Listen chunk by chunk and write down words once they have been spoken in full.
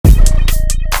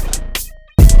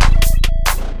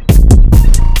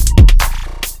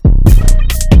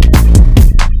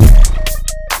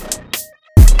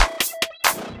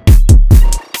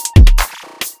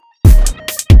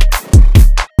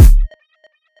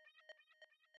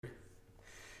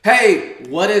Hey,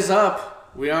 what is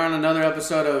up? We are on another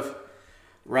episode of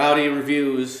Rowdy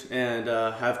Reviews and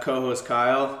have co-host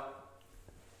Kyle.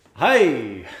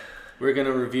 Hi! We're going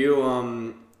to review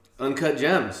Uncut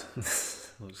Gems.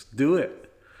 Let's do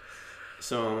it.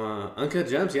 So, Uncut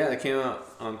Gems, yeah, it came out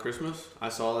on Christmas. I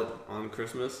saw it on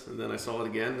Christmas, and then I saw it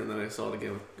again, and then I saw it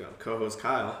again with co-host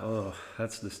Kyle. Oh,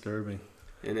 that's disturbing.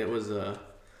 And it was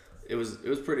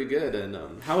pretty good.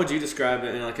 And how would you describe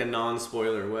it in like a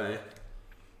non-spoiler way?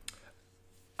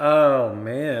 Oh,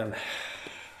 man.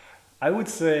 I would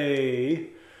say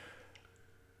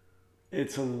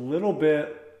it's a little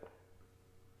bit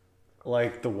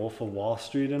like The Wolf of Wall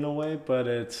Street in a way, but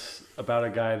it's about a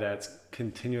guy that's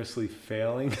continuously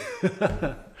failing.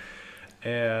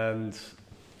 And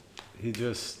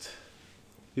it's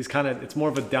more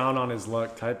of a down on his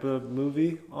luck type of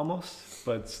movie almost,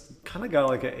 but it's kind of got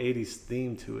like an 80s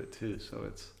theme to it too.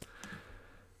 So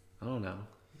I don't know.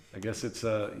 I guess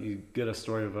you get a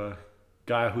story of a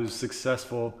guy who's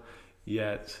successful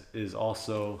yet is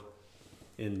also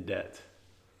in debt,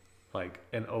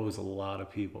 and owes a lot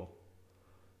of people.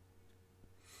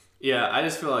 Yeah, I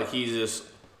just feel like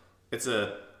it's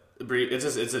a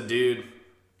dude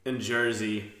in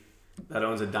Jersey that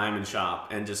owns a diamond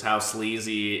shop, and just how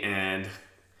sleazy and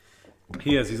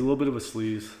He's a little bit of a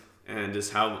sleaze, and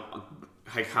just how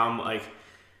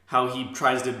he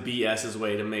tries to BS his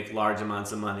way to make large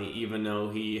amounts of money, even though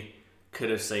he could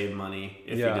have saved money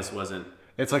if he just wasn't.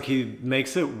 It's like he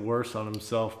makes it worse on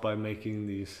himself by making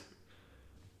these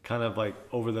kind of like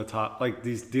over the top, like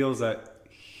these deals that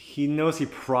he knows he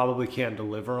probably can't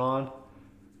deliver on,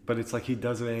 but it's like he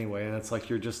does it anyway, and it's like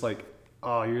you're just like,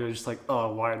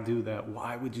 oh, why do that?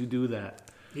 Why would you do that?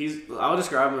 I would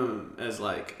describe him as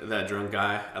like that drunk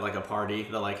guy at like a party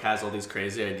that like has all these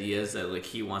crazy ideas that like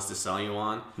he wants to sell you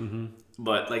on,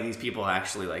 but like these people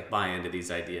actually like buy into these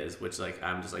ideas, which like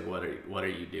I'm just like, what are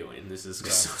you doing? This is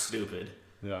so stupid.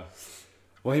 Yeah.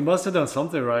 Well, he must have done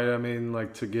something right. I mean,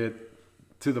 like to get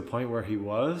to the point where he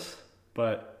was,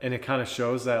 and it kind of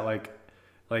shows that like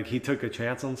he took a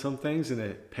chance on some things and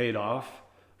it paid off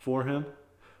for him,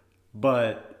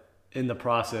 but in the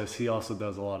process, he also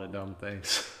does a lot of dumb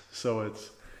things. So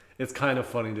it's kind of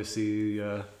funny to see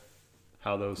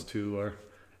how those two are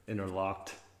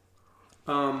interlocked.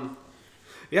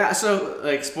 Yeah. So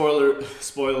like spoiler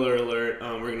alert.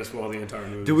 We're gonna spoil the entire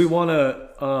movie. Do we want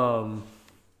to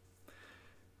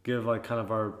give like kind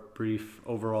of our brief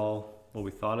overall what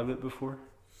we thought of it before?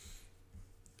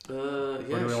 Yeah. Or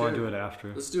do we want to do it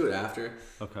after? Let's do it after.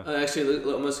 Okay. Actually,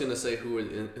 I'm just gonna say who are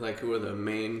the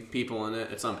main people in it.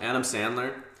 It's Adam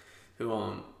Sandler,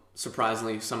 who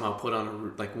surprisingly somehow put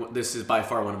on this is by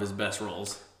far one of his best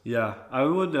roles. Yeah, I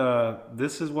would.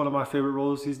 This is one of my favorite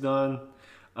roles he's done.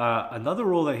 Another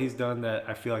role that he's done that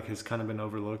I feel like has kind of been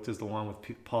overlooked is the one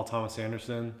with Paul Thomas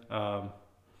Anderson.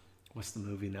 What's the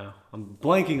movie now? I'm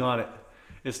blanking on it.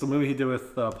 It's the movie he did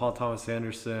with Paul Thomas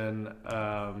Anderson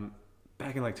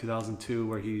back in like 2002,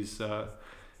 where he's. I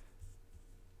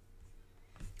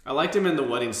liked him in The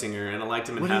Wedding Singer, and I liked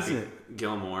him in Happy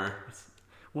Gilmore.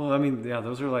 Well, I mean, yeah,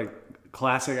 those are like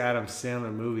classic Adam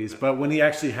Sandler movies. But when he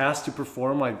actually has to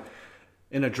perform like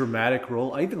in a dramatic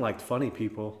role, I even liked Funny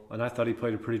People, and I thought he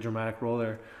played a pretty dramatic role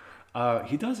there.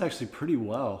 He does actually pretty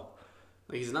well.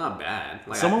 He's not bad.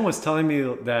 Someone was telling me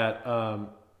that,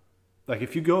 like,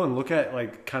 if you go and look at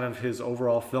like kind of his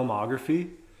overall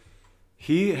filmography,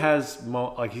 he has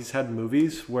he's had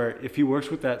movies where if he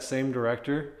works with that same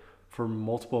director for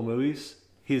multiple movies,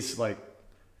 he's like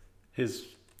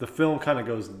the film kind of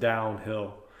goes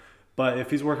downhill. But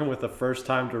if he's working with a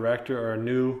first-time director or a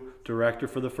new director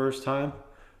for the first time,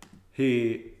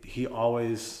 he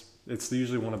always, it's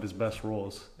usually one of his best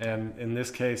roles. And in this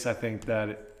case, I think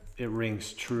that it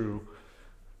rings true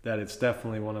that it's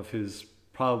definitely one of his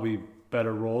probably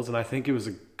better roles. And I think it was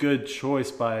a good choice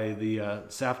by the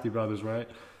Safdie brothers, right,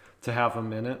 to have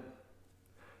him in it,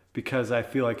 because I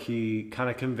feel like he kind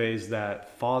of conveys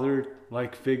that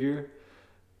father-like figure.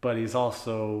 But he's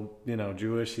also,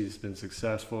 Jewish. He's been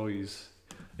successful.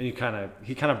 He kind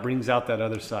of brings out that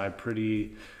other side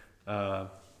pretty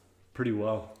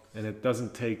well, and it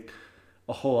doesn't take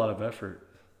a whole lot of effort.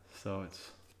 So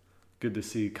it's good to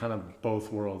see kind of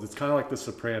both worlds. It's kind of like The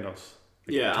Sopranos.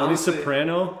 Yeah, Tony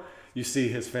Soprano, you see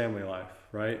his family life,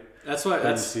 right? That's why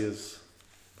you see his.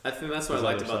 I think that's what I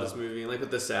liked about this movie. Like with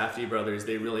the Safdie brothers,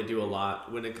 they really do a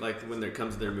lot when it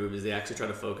comes to their movies. They actually try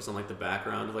to focus on like the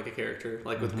background of like a character,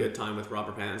 like with Good Time with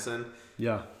Robert Pattinson.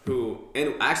 Yeah.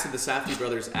 And actually the Safdie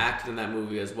brothers acted in that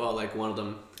movie as well. Like one of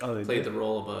them played the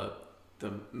role of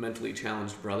the mentally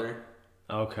challenged brother.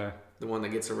 Okay. the one that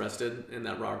gets arrested, and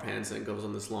that Robert Pattinson goes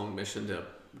on this long mission to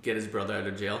get his brother out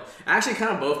of jail. Actually,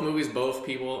 kind of both movies, both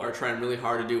people are trying really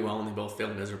hard to do well, and they both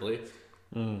fail miserably.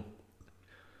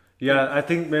 Yeah, I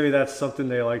think maybe that's something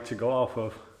they like to go off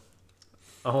of.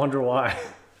 I wonder why.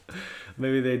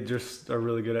 Maybe they just are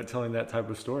really good at telling that type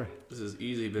of story. This is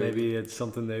easy, babe. Maybe it's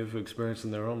something they've experienced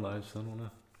in their own lives. I don't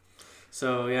know.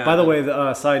 So, yeah. By the way,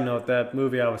 the side note, that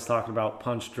movie I was talking about,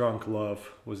 Punch Drunk Love,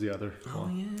 was the other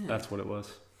one. Yeah. That's what it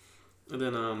was. And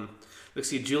then, let's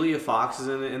see, Julia Fox is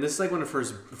in it, and this is like one of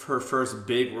her first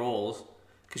big roles,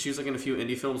 because she was like in a few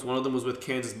indie films. One of them was with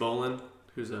Candace Bolan,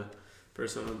 who's a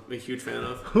person I'm a huge fan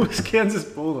of. Who is Candace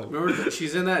Bolan? Remember,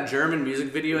 she's in that German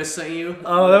music video I sent you?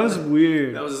 Oh, that was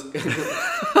weird. That was...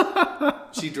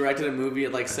 She directed a movie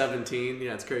at like 17.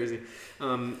 Yeah, it's crazy.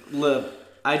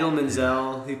 Idle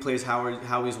Menzel, he plays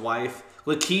Howie's wife.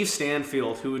 Lakeith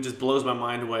Stanfield, who just blows my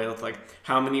mind away with like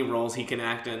how many roles he can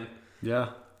act in. Yeah.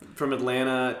 From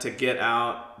Atlanta to Get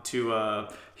Out to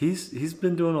he's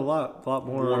been doing a lot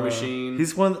more. War Machine.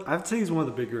 I'd say he's one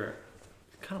of the bigger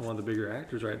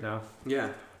actors right now. Yeah.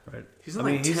 Right. He's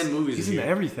in 10 movies. He's in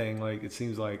everything. Like it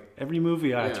seems like every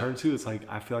movie I turn to, it's like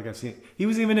I feel like I've seen. He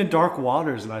was even in Dark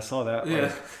Waters, and I saw that.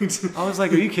 Yeah. Like, I was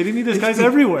like, "Are you kidding me? This guy's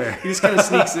everywhere." He just kind of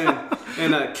sneaks in.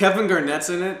 And Kevin Garnett's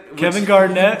in it. Kevin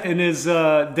Garnett in his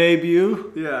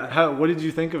debut. Yeah. What did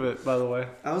you think of it, by the way?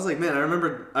 I was like, man, I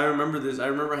remember this. I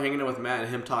remember hanging out with Matt and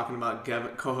him talking about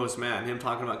co-host Matt and him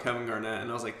talking about Kevin Garnett, and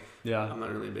I was like, yeah, I'm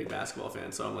not really a big basketball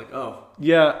fan, so I'm like, oh.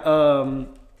 Yeah.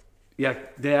 Yeah,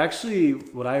 they actually,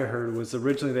 what I heard was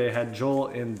originally they had Joel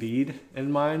Embiid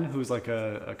in mind, who's like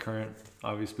a current,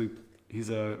 obviously, he's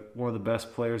one of the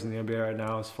best players in the NBA right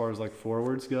now as far as like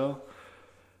forwards go.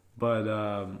 But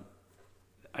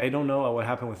I don't know what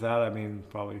happened with that. I mean,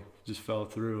 probably just fell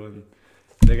through, and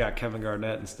they got Kevin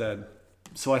Garnett instead.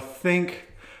 So I think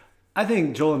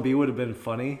Joel Embiid would have been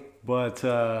funny, but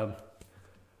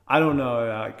I don't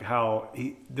know how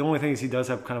he. The only thing is he does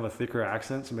have kind of a thicker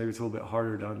accent, so maybe it's a little bit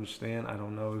harder to understand. I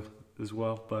don't know as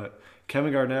well, but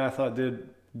Kevin Garnett I thought did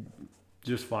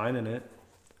just fine in it.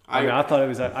 I thought it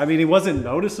was. I mean, he wasn't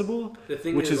noticeable,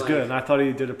 which is good, and I thought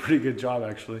he did a pretty good job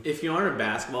actually. If you aren't a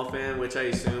basketball fan, which I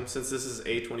assume, since this is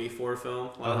A24 film,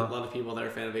 a lot of people that are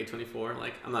a fan of A24,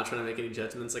 like I'm not trying to make any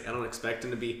judgments. Like I don't expect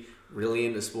him to be really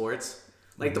into sports.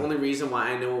 Like the only reason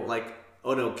why I know like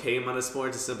an okay amount of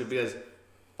sports is simply because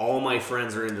all my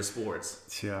friends are into sports.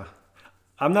 Yeah.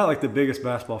 I'm not like the biggest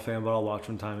basketball fan, but I'll watch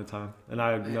from time to time. And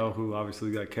I know who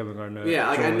obviously got Kevin Garnett. Yeah,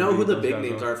 like I know who the big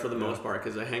names are for the most part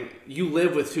because you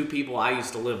live with two people I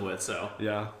used to live with, so.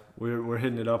 Yeah. We're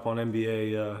hitting it up on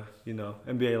NBA,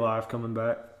 NBA Live coming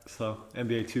back. So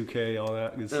NBA 2K, all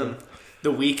that good stuff.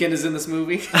 The Weeknd is in this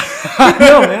movie. I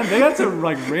know, man. They got some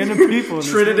like random people in this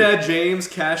Trinidad James,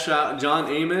 Cash Out, John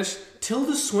Amish.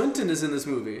 Tilda Swinton is in this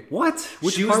movie. What?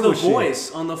 She was the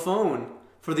voice on the phone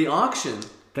for the auction.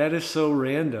 That is so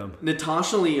random.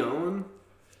 Natasha Lyonne.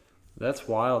 That's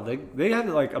wild. They had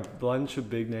like a bunch of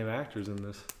big name actors in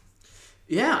this.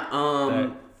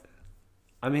 Yeah.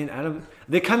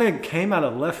 They kind of came out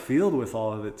of left field with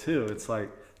all of it too. It's like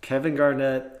Kevin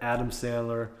Garnett, Adam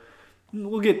Sandler.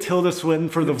 We'll get Tilda Swinton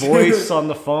for the voice on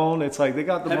the phone. It's like they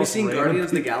got the. Have you seen Guardians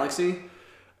of the Galaxy?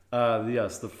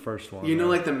 Yes, the first one. You know,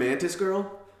 like the Mantis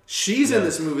girl. She's in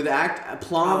this movie. The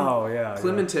Plum. Oh yeah.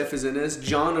 Clementif is in this.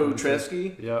 John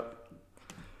Otrevsky. Yep.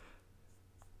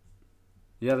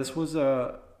 Yeah, this was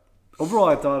overall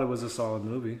I thought it was a solid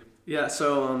movie. Yeah.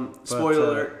 So spoiler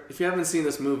alert: if you haven't seen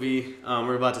this movie,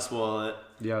 we're about to spoil it.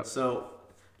 Yeah. So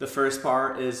the first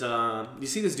part is you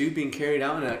see this dude being carried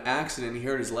out in an accident. He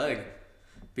hurt his leg.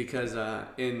 Because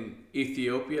in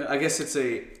Ethiopia, I guess it's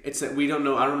a we don't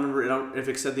know. I don't remember if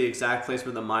it said the exact place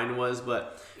where the mine was,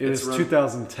 but it was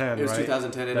 2010. It was right?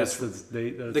 2010, and that's the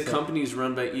date. The company's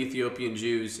run by Ethiopian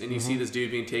Jews, and you see this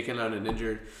dude being taken out and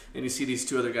injured, and you see these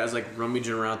two other guys like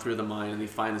rummaging around through the mine, and they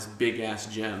find this big ass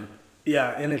gem. Yeah,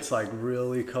 and it's like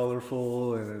really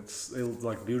colorful, and it's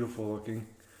like beautiful looking.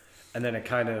 And then it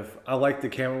kind of, I like the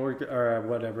camera work or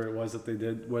whatever it was that they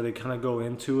did, where they kind of go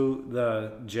into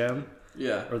the gem.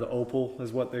 Yeah. Or the opal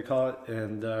is what they call it,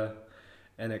 and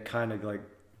it kind of like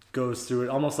goes through it,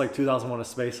 almost like 2001: A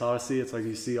Space Odyssey. It's like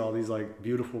you see all these like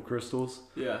beautiful crystals.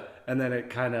 Yeah. And then it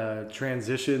kind of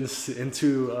transitions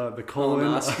into the colon,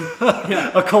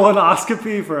 yeah. A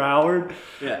colonoscopy for Howard.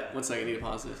 Yeah. 1 second, I need to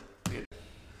pause this.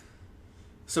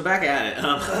 So back at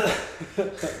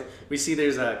it, we see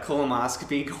there's a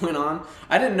colonoscopy going on.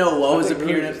 I didn't know what was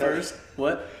appearing at first.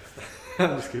 What?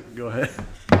 I'm just kidding. Go ahead.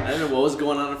 I didn't know what was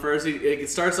going on at first. It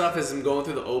starts off as him going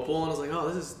through the opal, and I was like, "Oh,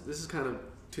 this is kind of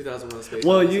 2001: Space Odyssey."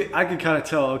 Well, I could kind of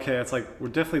tell. Okay, it's like we're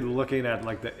definitely looking at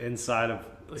like the inside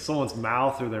someone's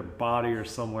mouth or their body or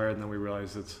somewhere, and then we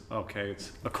realize it's a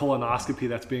colonoscopy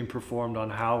that's being performed on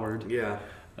Howard. Yeah.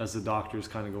 As the doctor's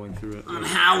kind of going through it. On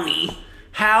Howie.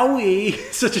 Howie!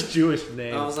 Such a Jewish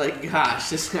name. I was like, gosh,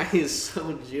 this guy is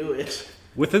so Jewish.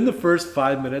 Within the first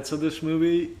 5 minutes of this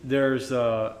movie,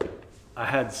 I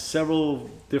had several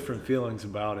different feelings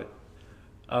about it.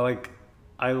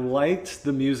 I liked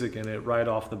the music in it right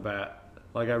off the bat.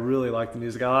 Like, I really liked the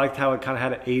music. I liked how it kind of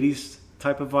had an 80s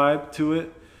type of vibe to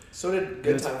it. So did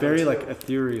Good Time. It's very, like,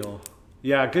 ethereal.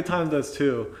 Yeah, Good Time does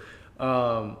too.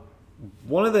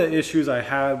 One of the issues I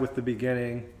had with the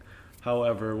beginning,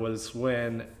 however, was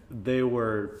when there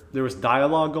was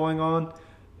dialogue going on,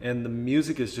 and the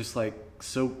music is just like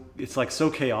so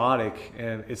chaotic,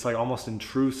 and it's like almost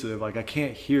intrusive. Like, I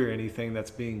can't hear anything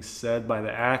that's being said by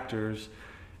the actors,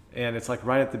 and it's like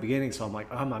right at the beginning. So I'm like,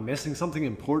 am I missing something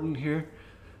important here?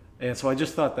 And so I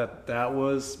just thought that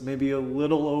was maybe a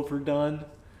little overdone.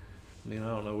 I mean, I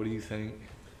don't know. What do you think?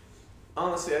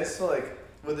 Honestly, I just feel like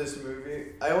with this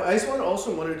movie, I just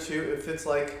also wonder too if it's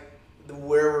like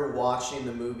where we're watching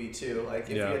the movie too.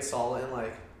 Like if you had saw it in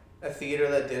like a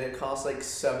theater that didn't cost like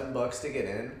 $7 to get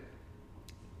in.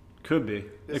 Could be.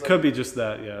 It could be just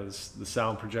that. Yeah, the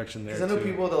sound projection there. Because I know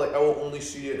people that like, I will only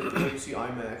see it in AMC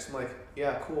IMAX. I'm like,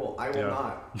 yeah, cool. I will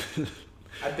not.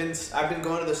 I've been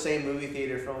going to the same movie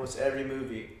theater for almost every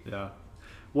movie. Yeah.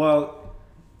 Well,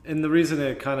 and the reason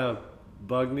it kind of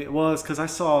bugged me was because I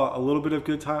saw a little bit of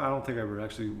Good Time. I don't think I ever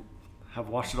actually have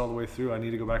watched it all the way through. I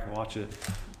need to go back and watch it.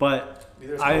 But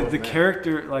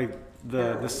character, like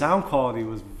the sound quality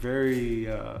was very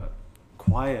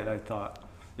quiet. I thought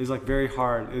it was like very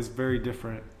hard. It was very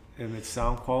different in its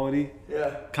sound quality.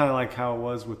 Yeah. Kind of like how it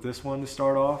was with this one to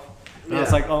start off. And I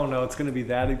was like, oh no, it's gonna be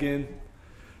that again.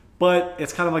 But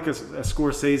it's kind of like a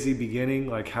Scorsese beginning,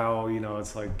 like how,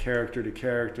 it's like character to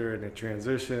character and it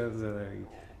transitions and then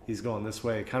he's going this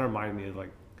way. It kind of reminded me of like,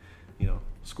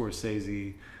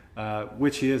 Scorsese,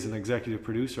 which he is an executive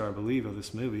producer, I believe, of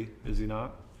this movie. Is he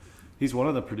not? He's one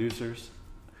of the producers.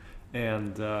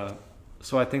 And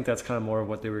so I think that's kind of more of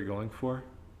what they were going for.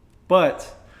 But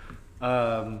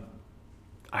I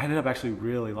ended up actually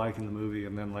really liking the movie,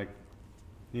 and then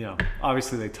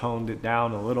obviously they toned it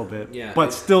down a little bit,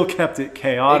 but still kept it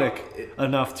chaotic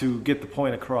enough to get the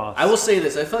point across. I will say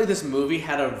this. I felt like this movie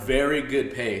had a very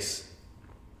good pace.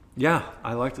 Yeah,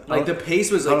 I liked it. Like, the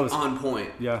pace was, on point.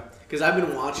 Yeah. Because I've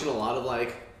been watching a lot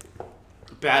of,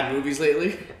 bad movies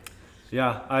lately.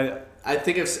 Yeah, I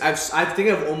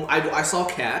saw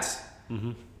Cats,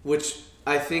 which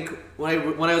I think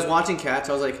when I was watching Cats,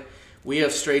 I was like, we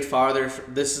have strayed farther.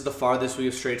 This is the farthest we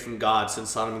have strayed from God since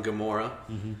Sodom and Gomorrah.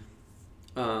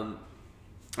 I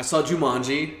saw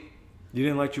Jumanji. You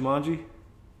didn't like Jumanji?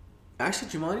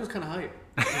 Actually, Jumanji was kind of hype.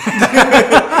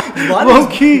 Low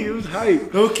key, it was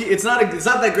hype. Low key, it's not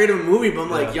that great of a movie, but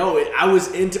I'm like, I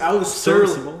was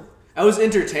serviceable. I was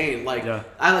entertained.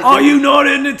 Are you not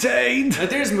entertained?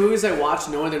 Like, there's movies I watch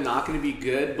knowing they're not going to be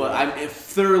good, but I'm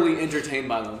thoroughly entertained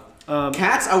by them.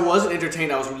 Cats, I wasn't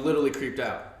entertained. I was literally creeped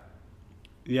out.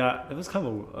 Yeah, it was kind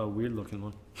of a weird looking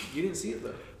one. You didn't see it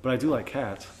though. But I do like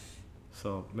Cats,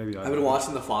 so maybe I've been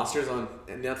watching The Fosters on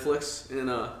Netflix,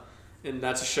 and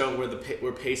that's a show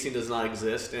where pacing does not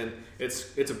exist, and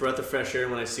it's a breath of fresh air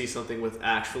when I see something with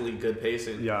actually good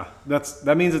pacing. Yeah,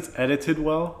 that means it's edited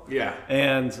well. Yeah,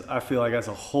 and I feel like as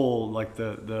a whole, like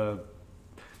the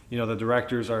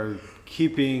directors are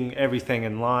keeping everything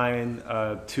in line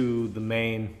to the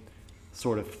main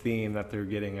sort of theme that they're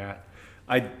getting at.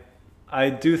 I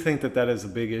do think that is a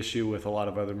big issue with a lot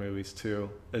of other movies too,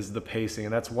 is the pacing,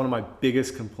 and that's one of my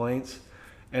biggest complaints.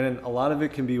 And then a lot of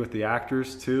it can be with the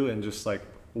actors too, and just like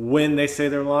when they say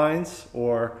their lines,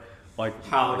 or like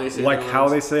how they say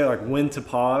it, like when to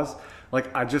pause.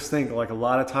 Like, I just think like a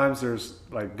lot of times there's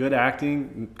like good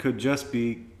acting could just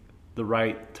be the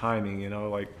right timing,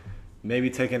 like maybe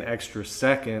take an extra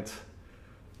second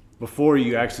before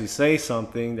you actually say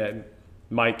something that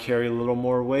might carry a little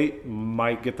more weight,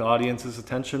 might get the audience's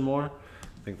attention more.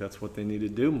 I think that's what they need to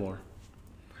do more.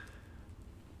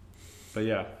 But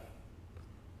yeah.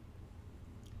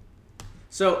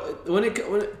 So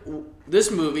this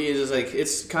movie is like,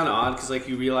 it's kind of odd because like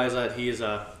you realize that he is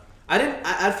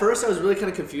at first I was really kind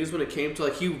of confused when it came to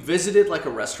like he visited like a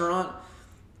restaurant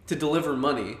to deliver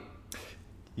money.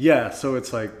 Yeah, so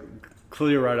it's like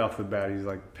clear right off the bat he's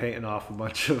like painting off a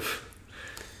bunch of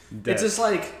debt. It's just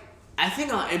like, I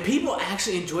think, and people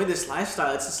actually enjoy this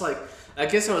lifestyle. It's just like, I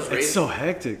guess I was raised. It's so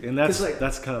hectic, and that's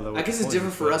kind of the. I guess it's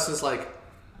different for us. It's like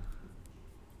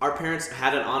our parents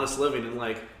had an honest living, and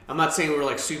like I'm not saying we were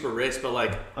like super rich, but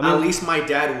like at least my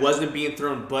dad wasn't being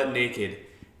thrown butt naked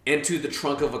into the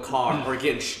trunk of a car or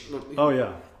getting oh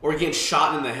yeah, or getting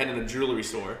shot in the head in a jewelry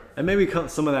store. And maybe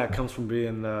some of that comes from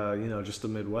being just a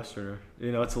Midwesterner.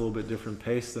 It's a little bit different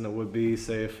pace than it would be,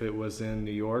 say, if it was in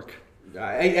New York.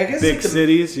 I guess big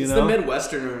cities, it's the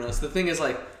Midwesterner in us. The thing is,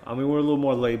 like, I mean, we're a little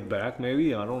more laid back,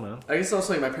 maybe. I don't know. I guess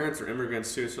also, like, my parents are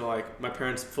immigrants too, so like my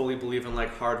parents fully believe in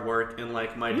like hard work, and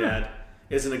like my dad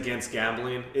isn't against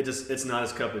gambling. It's not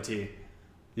his cup of tea.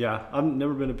 Yeah, I've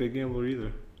never been a big gambler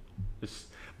either.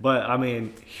 But I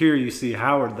mean, here you see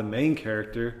Howard, the main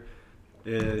character,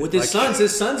 with his sons.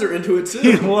 His sons are into it too.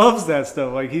 He loves that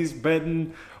stuff. Like, he's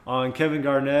betting on Kevin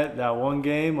Garnett that one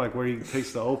game, like where he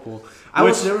takes the opal. I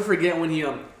will never forget when he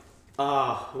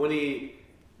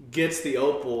gets the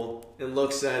opal and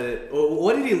looks at it.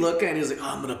 What did he look at? And he was like, "Oh,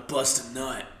 I'm gonna bust a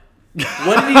nut."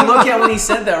 What did he look at when he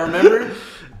said that? Remember?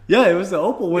 Yeah, it was the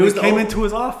opal when he came into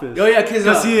his office. Oh yeah,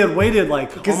 because he had waited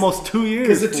like almost 2 years.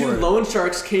 Because the two loan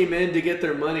sharks came in to get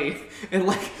their money and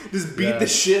like just beat the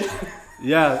shit.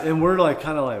 Yeah, and we're like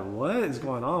kind of like, what is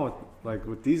going on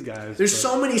with these guys? There's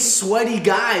so many sweaty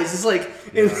guys. It's like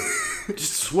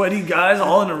just sweaty guys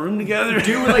all in a room together.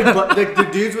 Dude, like the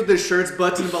dudes with their shirts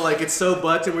buttoned, but like it's so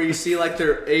buttoned where you see like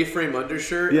their A-frame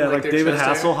undershirt. Yeah, and, like David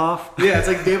Hasselhoff. Yeah, it's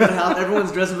like David Hasselhoff.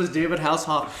 Everyone's dressed up as David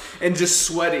Hasselhoff and just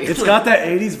sweaty. It's got that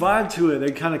 80s vibe to it.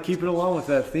 They kind of keep it along with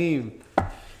that theme.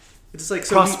 It's like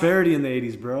prosperity in the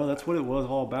 80s, bro. That's what it was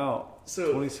all about.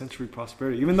 So 20th century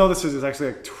prosperity. Even though this is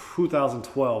actually like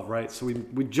 2012, right? So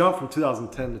we jumped from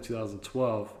 2010 to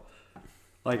 2012,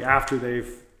 like after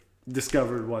they've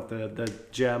discovered the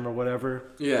gem or whatever.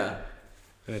 Yeah.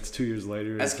 And it's 2 years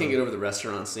later. I just can't get over the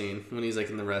restaurant scene when he's like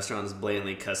in the restaurant, just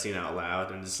blatantly cussing out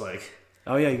loud and just like.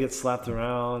 Oh yeah, he gets slapped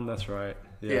around. That's right.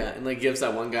 Yeah, and like gives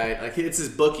that one guy like it's his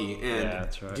bookie. And yeah,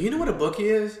 that's right. Do you know what a bookie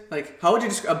is? Like, how would you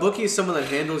describe a bookie? Is someone that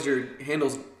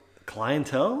handles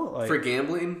clientele, like, for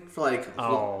gambling, for like.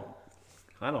 Oh,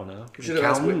 I don't know. We should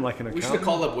have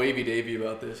called up Wavy Davy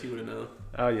about this. He would have known.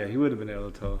 Oh yeah, he would have been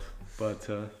able to tell us. But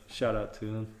shout out to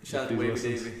him. Shout out to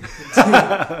Wavy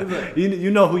Davy. you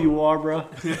know who you are, bro.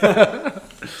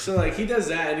 So like he does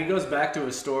that, and he goes back to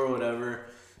his store or whatever.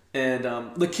 And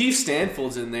Lakeith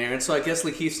Stanfield's in there, and so I guess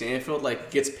Lakeith Stanfield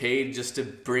like gets paid just to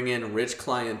bring in rich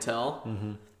clientele.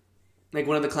 Mm-hmm. Like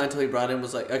one of the clientele he brought in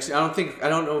was like, actually I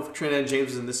don't know if Trinidad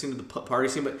James is in this scene of the party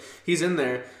scene, but he's in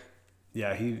there.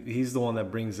 Yeah, he's the one that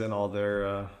brings in all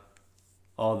their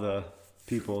all the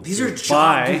people. These are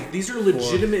jobs. These are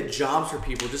legitimate jobs for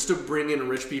people just to bring in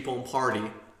rich people and party.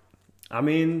 I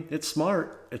mean, it's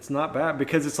smart. It's not bad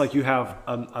because it's like you have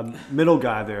a middle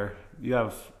guy there. You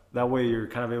have. That way you're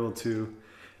kind of able to...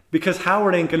 Because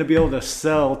Howard ain't going to be able to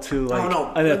sell to like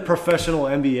a professional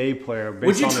NBA player.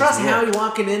 Would you trust Howie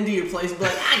walking into your place and be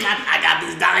like, I got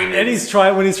these diamonds?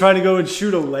 And when he's trying to go and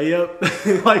shoot a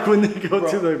layup, like when they go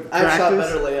to the practice. I shot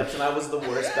better layups and I was the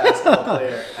worst basketball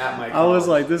player at my college. I was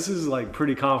like, this is like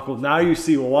pretty comical. Now you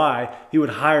see why he would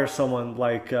hire someone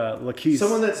like Lakeith.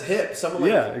 Someone that's hip. Someone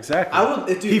like, yeah,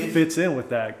 exactly. He fits in with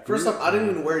that. First off, I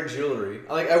didn't even wear jewelry.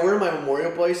 Like I wear my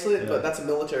memorial bracelet, but that's a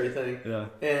military thing. Yeah.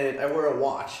 And I wear a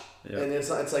watch. Yeah. And it's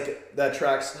like that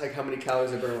tracks like how many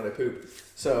calories I burn when I poop.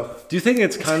 So do you think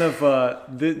it's kind of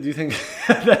do you think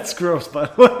that's gross, by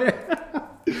the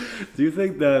way? Do you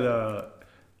think that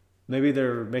maybe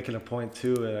they're making a point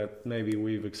too that maybe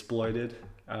we've exploited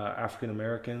African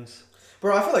Americans?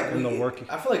 Bro, I feel like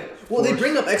they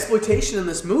bring up exploitation in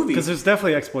this movie because there's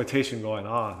definitely exploitation going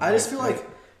on. I feel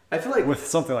like with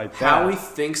something like that, Howie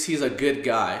thinks he's a good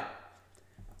guy.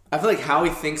 I feel like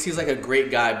Howie thinks he's like a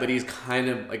great guy, but he's kind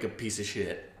of like a piece of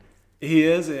shit. He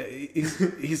is.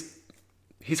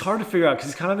 He's hard to figure out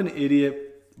because he's kind of an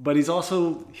idiot, but he's got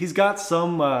some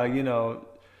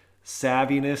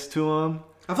savviness to him.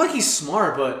 I feel like he's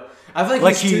smart, but I feel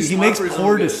like he's too he smart makes for his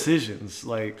poor own good. Decisions.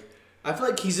 Like I feel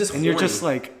like he's just and horny. You're just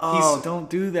like, don't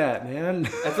do that, man.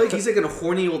 I feel like he's like a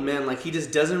horny old man. Like he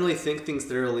just doesn't really think things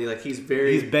thoroughly. Like he's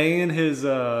banging his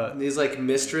like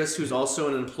mistress, who's also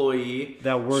an employee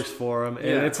that works for him,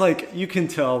 and it's like you can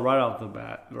tell right off the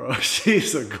bat, bro.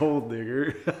 She's a gold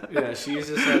digger. Yeah, she's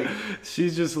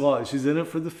just like she's in it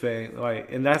for the fame,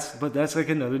 like, and that's like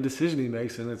another decision he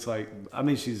makes, and it's like I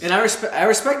mean I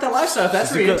respect that lifestyle. If that's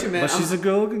what you're into, man. But she's a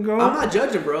good-looking girl. I'm not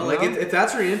judging, bro. Like if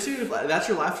that's what you're into, if that's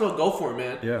your lifestyle, go for it,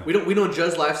 man. Yeah. We don't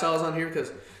judge lifestyles on here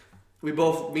because me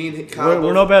and Kyle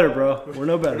we're no better, bro. We're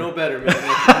no better. We're no better, man.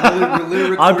 Like, we're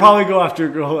literally I'd probably go after a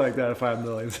girl like that if I had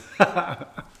millions.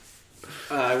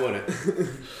 I wouldn't.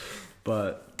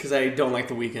 But because I don't like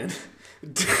The Weeknd.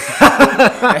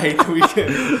 I hate The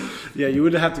Weeknd. Yeah, you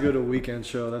would have to go to a Weeknd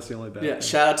show. That's the only bad thing.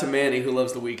 Shout out to Manny who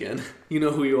loves The Weeknd. You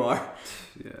know who you are.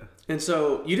 Yeah. And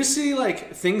so you just see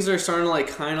like things are starting to like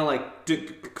kind of like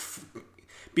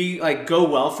be like go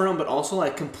well for him, but also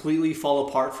like completely fall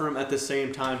apart for him at the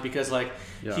same time because like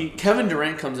Kevin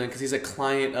Durant comes in because he's a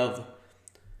client of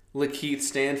Lakeith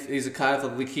Stanfield. He's a client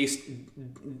of Lakeith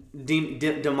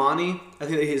Damani. I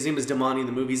think his name is Damani in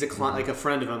the movie. He's a client, like a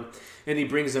friend of him, and he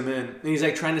brings him in and he's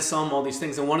like trying to sell him all these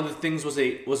things. And one of the things was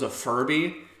a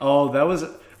Furby. Oh, that was,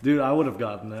 dude. I would have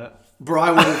gotten that. Bro,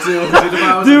 I would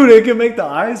have too. Dude, it can make the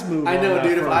eyes move. I know,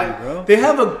 dude. Furby, they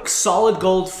have a solid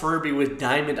gold Furby with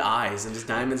diamond eyes and just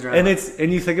diamonds around.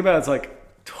 And you think about it, it's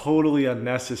like totally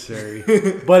unnecessary.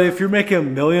 But if you're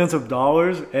making millions of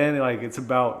dollars and like it's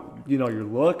about your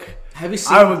look,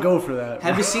 I would go for that.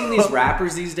 Have you seen these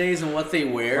rappers these days and what they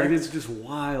wear? Like it's just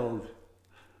wild,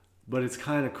 but it's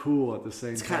kind of cool at the same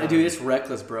time. It's kind of, dude. It's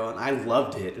reckless, bro, and I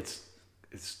loved it.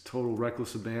 It's total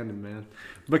reckless abandon, man.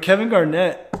 But Kevin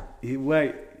Garnett. He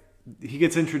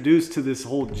gets introduced to this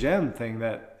whole gem thing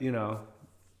that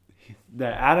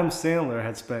that Adam Sandler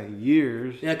had spent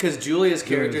years. Yeah, because Julia's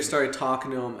character started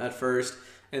talking to him at first,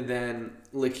 and then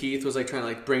Lakeith was like trying to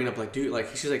like bring it up, like, dude,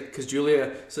 like she's like, because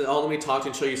Julia said, "Oh, let me talk to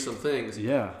you and show you some things."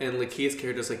 Yeah. And Lakeith's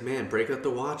character's like, "Man, break out the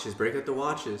watches, break out the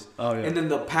watches." Oh yeah. And then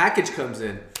the package comes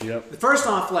in. Yep. First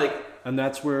off, like. And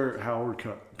that's where Howard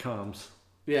comes.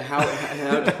 Yeah,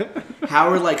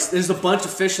 Howard, like, there's a bunch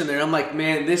of fish in there. I'm like,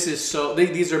 man, this is so.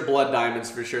 These are blood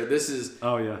diamonds for sure. This is.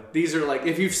 Oh yeah. These are like,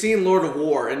 if you've seen Lord of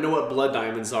War and know what blood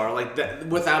diamonds are, like that,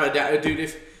 without a doubt, dude.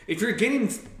 If you're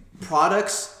getting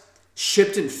products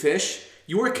shipped in fish,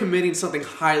 you are committing something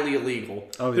highly illegal.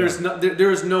 Oh yeah.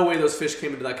 There is no way those fish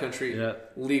came into that country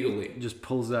legally. Just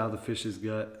pulls out the fish's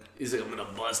gut. He's like, I'm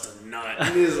gonna bust a nut.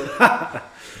 And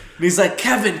he's like,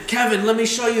 Kevin, let me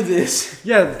show you this.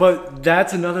 Yeah, but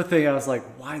that's another thing. I was like,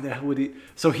 why the hell would he?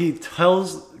 So he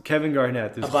tells Kevin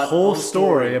Garnett this whole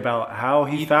story about how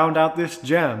he found out this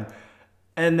gem.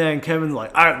 And then Kevin's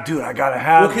like, dude, I gotta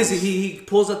have it. Well, because he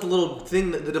pulls out the little thing,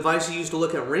 the device you use to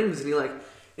look at rings, and he like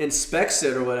inspects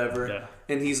it or whatever. Yeah.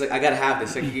 And he's like, I gotta have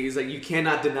this. Like, he's like, you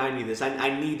cannot deny me this.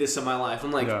 I need this in my life.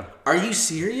 I'm like, are you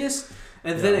serious?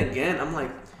 And then again, I'm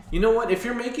like, you know what? If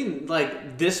you're making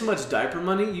like this much diaper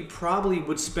money, you probably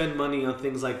would spend money on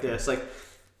things like this. Like,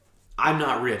 I'm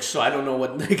not rich, so I don't know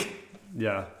what like.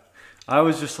 Yeah, I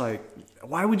was just like,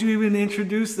 why would you even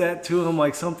introduce that to him?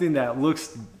 Like something that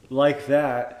looks like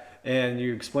that, and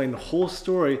you explain the whole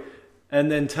story,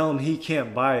 and then tell him he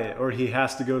can't buy it, or he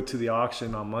has to go to the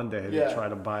auction on Monday to try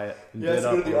to buy it. He has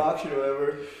to go to the auction or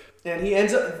whatever. And he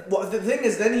ends up. Well, the thing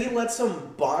is, then he lets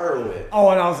him borrow it. Oh,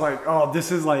 and I was like, oh,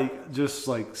 this is like just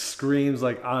like screams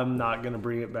like I'm not gonna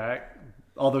bring it back.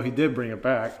 Although he did bring it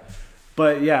back,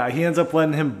 but yeah, he ends up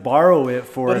letting him borrow it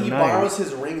for a night. But he borrows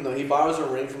his ring though. He borrows a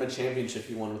ring from a championship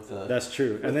he won with the. That's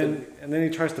true. And then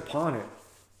he tries to pawn it.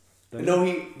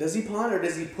 Does he pawn or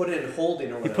does he put it in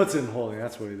holding or whatever? He puts it in holding.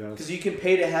 That's what he does. Because you can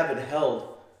pay to have it held.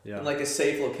 Yeah. In like a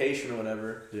safe location or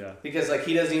whatever. Yeah. Because like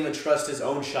he doesn't even trust his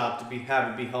own shop to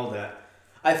have it be held at.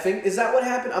 I think, is that what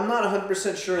happened? I'm not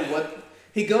 100% sure what.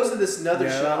 He goes to this another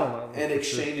shop and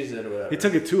exchanges it or whatever. He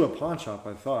took it to a pawn shop,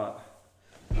 I thought.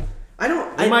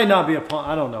 It might not be a pawn.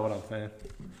 I don't know what I'm saying.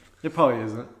 It probably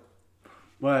isn't.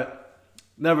 But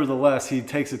nevertheless, he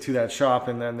takes it to that shop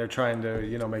and then they're trying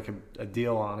to, make a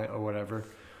deal on it or whatever.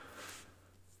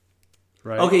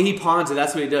 Right? Okay, he pawns it.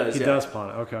 That's what he does. He does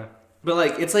pawn it. Okay. But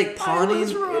like it's like pawning.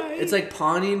 It's like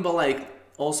pawning, but like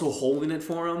also holding it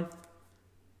for him.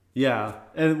 Yeah,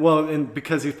 and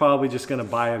because he's probably just gonna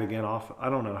buy it again off. I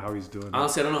don't know how he's doing.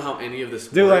 Honestly, I don't know how any of this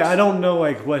works. Dude, like I don't know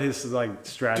like what his like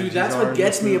strategy. Dude, that's what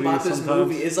gets me about this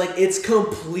movie. Is like it's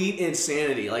complete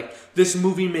insanity. Like this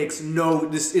movie makes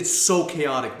it's so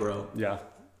chaotic, bro. Yeah,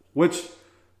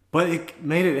 but it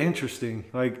made it interesting.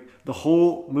 Like the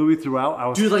whole movie throughout, I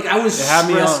was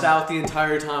stressed out the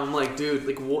entire time. I'm like, dude,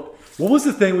 like what? What was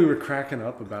the thing we were cracking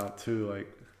up about too? Like,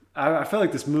 I felt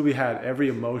like this movie had every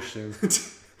emotion.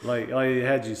 like it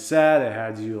had you sad, it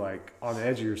had you like on the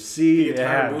edge of your seat, it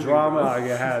had drama, like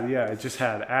it just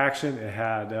had action, it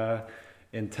had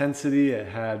intensity, it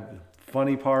had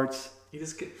funny parts.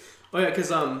 Because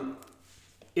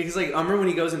like I remember when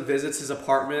he goes and visits his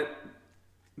apartment.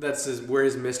 Where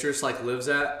his mistress like lives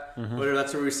at. Mm-hmm. Whatever.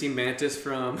 That's where we see Mantis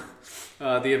from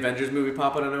the Avengers movie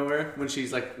pop out of nowhere when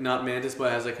she's like not Mantis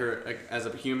but as like her as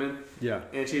a human. Yeah.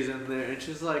 And she's in there and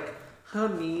she's like,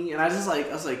 honey, and I was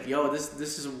like, yo,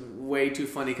 this is way too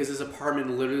funny because his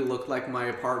apartment literally looked like my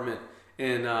apartment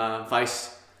in Grand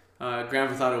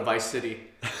Theft Auto Vice City.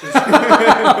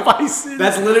 Vice City.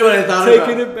 That's literally what I thought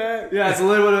Taking about. it back. Yeah, it's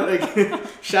literally what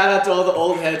like. Shout out to all the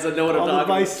old heads that know what I'm All the talking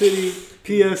about. Vice City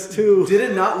PS2. Did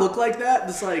it not look like that?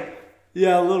 Just like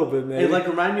Yeah, a little bit, man. it like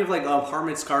reminded me of like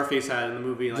Harmon Scarface had in the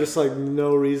movie. Like, Just like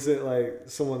no reason, like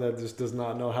someone that just does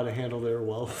not know how to handle their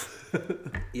wealth.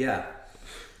 yeah.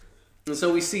 And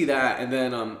so we see that, and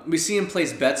then we see him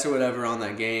place bets or whatever on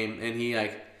that game, and he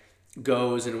like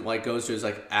goes to his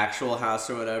like actual house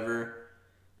or whatever.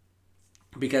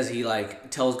 Because he like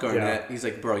tells Garnett, he's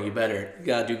like, bro, you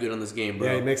gotta do good on this game, bro.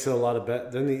 Yeah, he makes it a lot of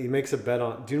bet. Then he makes a bet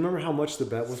on. Do you remember how much the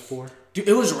bet was for? Dude,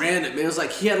 it was random. It was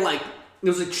like he had like it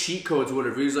was like cheat codes or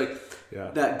whatever. He was like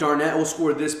that Garnett will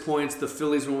score this points, the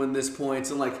Phillies will win this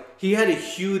points, and like he had a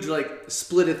huge like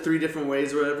split it 3 different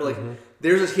ways or whatever. Like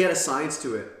he had a science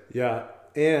to it. Yeah,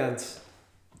 and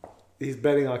he's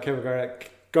betting on Kevin Garnett.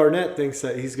 Garnett thinks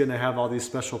that he's gonna have all these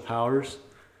special powers,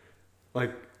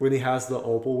 like when he has the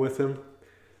opal with him.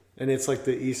 And it's like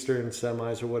the Eastern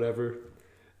semis or whatever.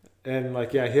 And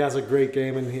like, yeah, he has a great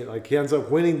game and he ends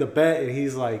up winning the bet and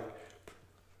he's like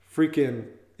freaking,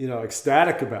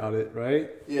 ecstatic about it, right?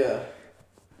 Yeah.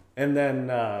 And then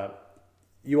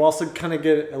you also kind of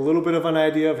get a little bit of an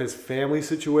idea of his family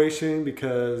situation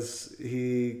because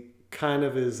he kind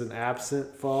of is an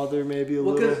absent father, maybe a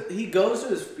little. Well, because he goes to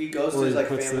his like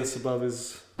puts family. this above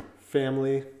his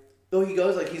family. Oh, he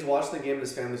goes like he's watching the game at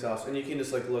his family's house, and you can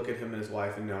just like look at him and his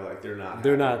wife and know like they're not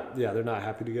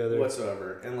happy together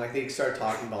whatsoever, and like they start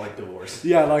talking about like divorce.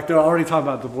 Yeah, like they're already talking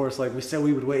about divorce. Like we said,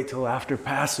 we would wait till after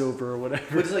Passover or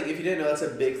whatever. Which is like if you didn't know, that's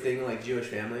a big thing in like Jewish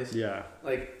families. Yeah.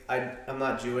 Like I'm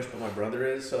not Jewish, but my brother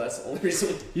is, so that's the only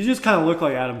reason. You just kind of look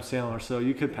like Adam Sandler, so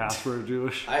you could pass for a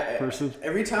Jewish person.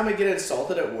 Every time I get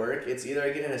insulted at work, it's either I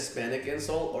get an Hispanic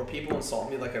insult or people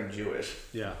insult me like I'm Jewish.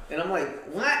 Yeah. And I'm like,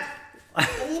 what? What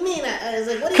do you mean? I was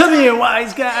like, what? Come here,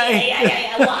 wise guy.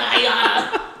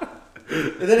 Yeah.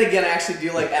 And then again, I actually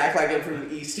do like act like I'm from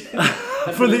the East.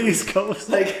 From the East Coast.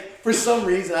 Like for some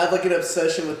reason, I have like an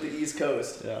obsession with the East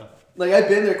Coast. Yeah. Like I've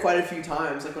been there quite a few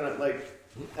times. Like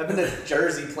I've been to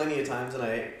Jersey plenty of times, and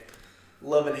I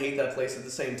love and hate that place at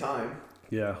the same time.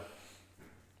 Yeah.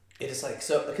 It's like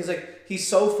so because like he's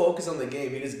so focused on the game,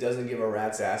 he just doesn't give a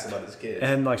rat's ass about his kids.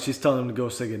 And like she's telling him to go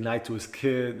say goodnight to his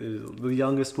kid, the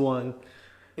youngest one.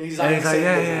 And he's like,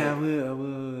 yeah, I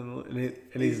will. And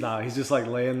he's not. He's just like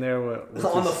laying there with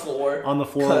on the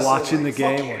floor watching the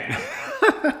game.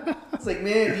 Yeah. It's like,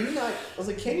 man, do you not? I was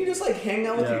like, can't you just like hang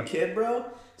out with your kid, bro?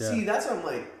 Yeah. See, that's what I'm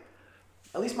like.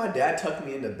 At least my dad tucked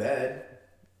me into bed.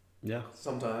 Yeah.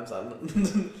 Sometimes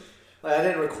like I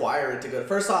didn't require it to go.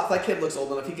 First off, that kid looks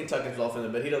old enough. He can tuck himself into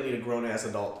bed. He don't need a grown ass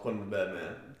adult to put him to bed,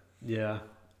 man. Yeah.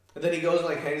 And then he goes and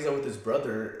like hangs out with his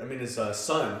brother. I mean, his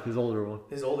son. His older one.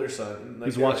 His older son. Like,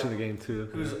 who's watching the game too.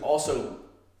 Who's also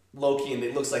low-key, and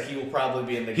it looks like he will probably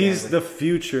be in the game. He's the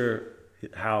future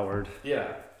Howard.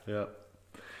 Yeah. Yeah.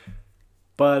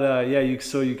 But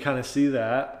you kind of see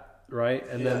that, right?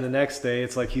 And then the next day,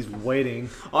 it's like he's waiting.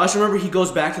 Oh, I just remember he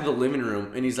goes back to the living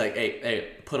room and he's like, "Hey,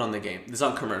 put on the game. It's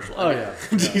on commercial." Oh yeah.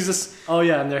 Jesus. Oh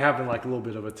yeah, and they're having like a little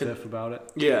bit of a tiff about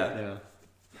it. Yeah. Yeah.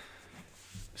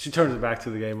 She turns it back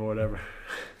to the game or whatever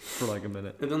for like a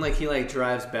minute. And then like he like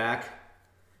drives back,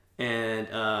 and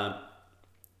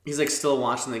he's like still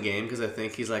watching the game because I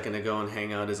think he's like gonna go and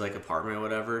hang out at his like apartment or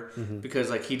whatever because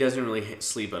like he doesn't really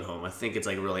sleep at home. I think it's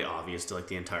like really obvious to like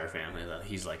the entire family that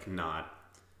he's like not.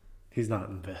 He's not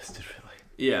invested really.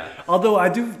 Yeah. Although I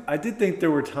did think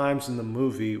there were times in the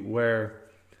movie where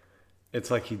it's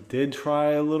like he did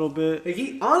try a little bit.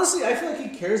 Like honestly, I feel like he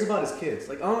cares about his kids.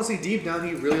 Like honestly, deep down,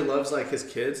 he really loves like his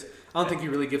kids. I don't think he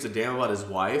really gives a damn about his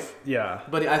wife. Yeah.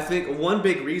 But I think one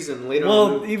big reason later on.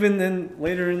 Well, even then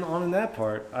later on in that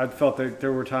part, I felt that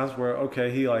there were times where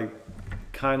he like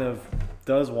kind of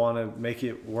does want to make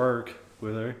it work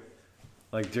with her,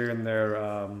 like during their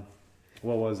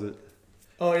what was it?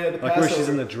 Oh yeah, the like Passover. where she's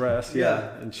in the dress,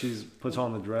 and she's puts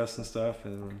on the dress and stuff,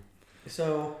 and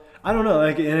so. I don't know,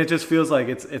 like, and it just feels like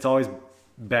it's always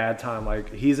bad time.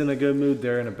 Like he's in a good mood,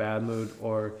 they're in a bad mood,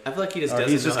 or I feel like he just doesn't.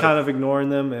 He's just kind of ignoring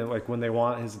them, and like when they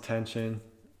want his attention,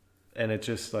 and it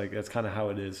just like that's kind of how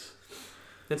it is.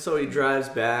 And so he drives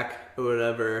back or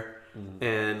whatever,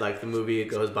 and like the movie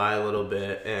goes by a little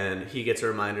bit, and he gets a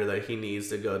reminder that he needs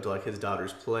to go to like his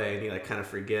daughter's play, and he like kind of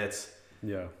forgets.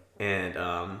 Yeah. And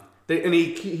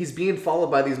he's being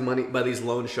followed by these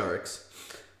loan sharks,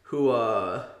 who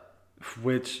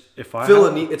Which, if I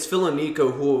it's Phil and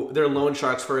Nico, who they're loan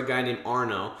sharks for a guy named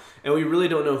Arno, and we really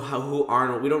don't know who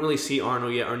Arno. We don't really see Arno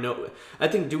yet, or no. I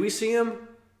think, do we see him?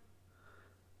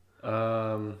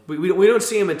 We don't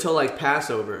see him until like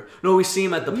Passover. No, we see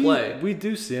him at the play. We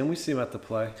do see him. We see him at the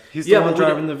play. He's the one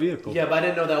driving the vehicle. Yeah, but I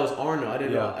didn't know that was Arno. I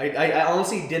didn't know. I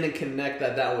honestly didn't connect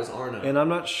that was Arno. And I'm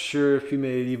not sure if he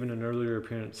made even an earlier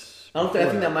appearance. I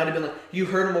think that might have been like you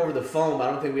heard him over the phone, but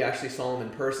I don't think we actually saw him in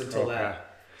person till that.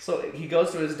 So he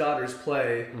goes to his daughter's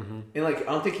play, and like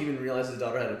I don't think he even realized his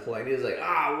daughter had a play. And he was like,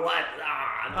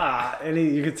 and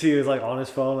you could see he was like on his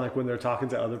phone, like when they're talking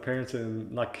to other parents,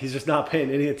 and like he's just not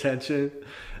paying any attention.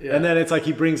 Yeah. And then it's like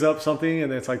he brings up something,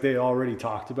 and it's like they already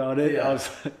talked about it. Yeah.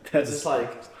 That's just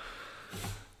like,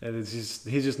 and he's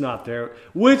just not there.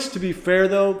 Which, to be fair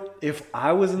though, if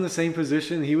I was in the same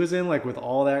position he was in, like with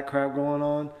all that crap going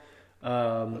on,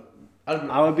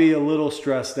 I would be a little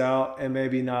stressed out and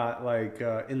maybe not like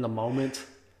in the moment,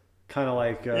 kind of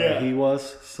like he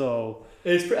was. So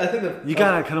I think you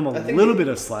gotta cut him a little bit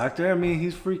of slack there. I mean,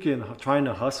 he's freaking trying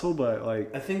to hustle, but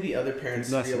like I think the other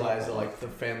parents realize that like the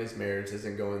family's marriage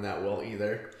isn't going that well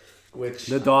either. Which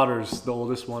the daughter's the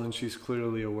oldest one, and she's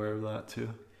clearly aware of that too.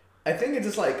 I think it's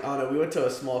just like I don't know. We went to a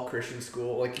small Christian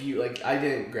school. Like I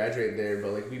didn't graduate there,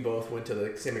 but like we both went to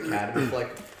the same academy.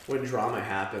 Like when drama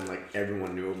happened, like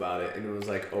everyone knew about it, and it was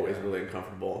like always really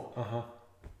uncomfortable.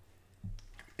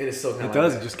 And it's still kind of. It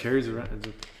does. It just carries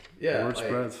around. Word like,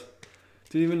 spreads.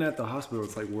 Dude, even at the hospital,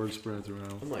 it's like word spreads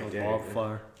around. I'm like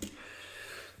wildfire.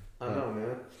 I don't know,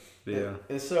 man. Yeah.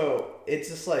 And so it's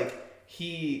just like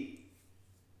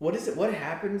What is it? What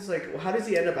happens? Like, how does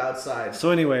he end up outside?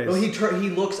 So, anyways, he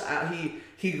looks out.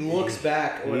 He looks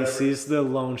back. Or he sees the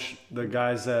the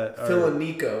guys that are Phil and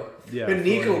Nico. Yeah, and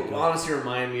Nico honestly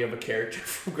reminded me of a character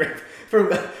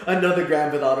from another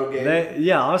Grand Theft Auto game.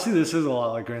 Honestly, this is a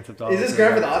lot like Grand Theft Auto. Is this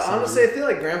Grand Theft Auto? Honestly, I feel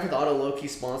like Grand Theft Auto low-key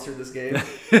sponsored this game.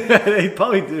 They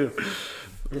probably do.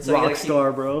 So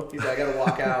Rockstar, bro. He's like, I gotta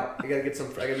walk out. I gotta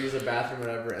use the bathroom,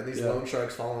 whatever. And these loan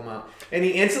sharks follow him out. And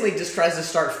he instantly just tries to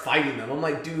start fighting them. I'm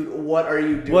like, dude, what are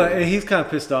you doing? Well, and he's kind of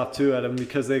pissed off too at him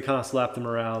because they kind of slapped him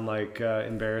around, like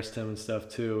embarrassed him and stuff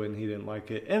too, and he didn't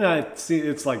like it. And I see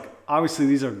it's like obviously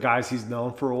these are guys he's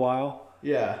known for a while.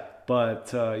 Yeah. But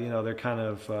they're kind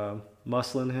of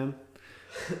muscling him.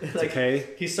 Like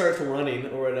he starts running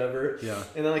or whatever. Yeah.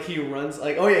 And then he runs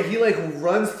he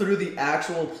runs through the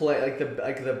actual play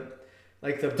the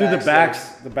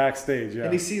backstage, yeah.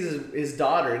 And he sees his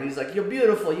daughter and he's like, "You're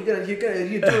beautiful. You're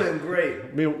doing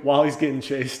great." While he's getting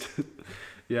chased.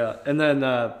 Yeah. And then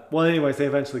anyways, they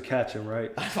eventually catch him,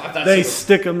 right? They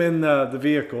stick him in the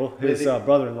vehicle, his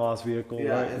brother-in-law's vehicle,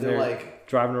 right? And they're like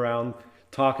driving around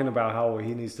talking about how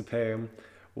he needs to pay him.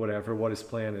 Whatever, what his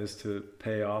plan is to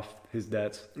pay off his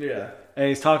debts. Yeah. And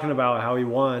he's talking about how he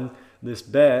won this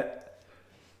bet,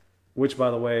 which,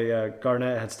 by the way,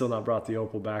 Garnett had still not brought the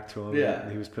Opal back to him. Yeah.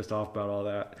 He was pissed off about all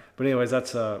that. But anyways,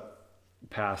 that's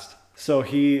past. So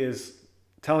he is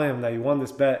telling him that he won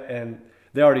this bet, and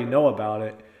they already know about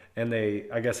it, and they,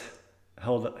 I guess,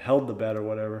 held the bet or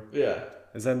whatever. Yeah.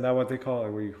 Isn't that what they call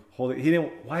it? Where you hold it? He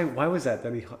didn't. Why was that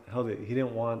he held it? He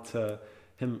didn't want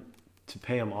him to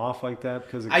pay him off like that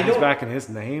because it comes back in his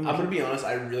name. I'm gonna be honest.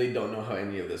 I really don't know how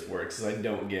any of this works because I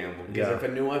don't gamble. Because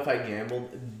if I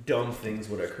gambled, dumb things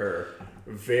would occur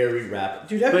very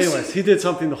rapidly. Dude, but anyways, he did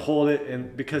something to hold it,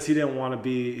 and because he didn't want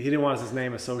his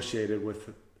name associated with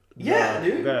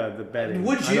the betting.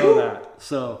 Would you? I know that.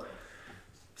 So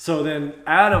then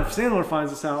Adam Sandler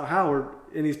finds this out, Howard,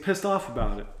 and he's pissed off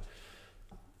about it.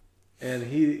 And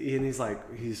he's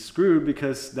like, he's screwed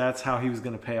because that's how he was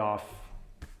gonna pay off,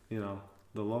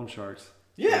 the loan sharks.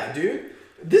 Yeah, dude.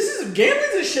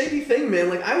 Gambling's a shady thing, man.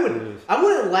 Like I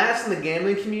wouldn't last in the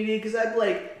gambling community because I'd be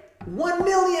like $1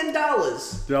 million.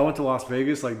 Dude, I went to Las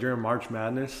Vegas during March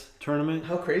Madness tournament.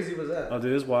 How crazy was that? Oh,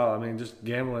 dude, it's wild. I mean, just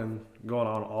gambling going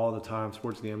on all the time,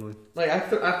 sports gambling. Like I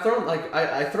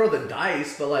throw the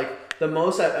dice, but the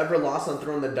most I've ever lost on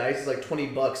throwing the dice is $20,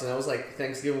 and that was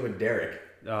Thanksgiving with Derek.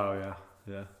 Oh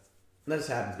yeah. That just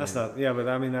happens. That's man. not. Yeah, but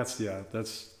I mean that's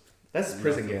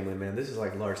prison gambling, man. This is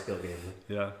large scale gambling.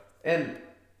 Yeah. And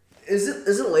is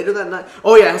it later that night?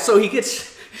 Oh yeah. So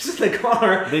he's in the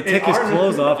car. They take his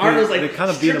clothes off. Arnold's they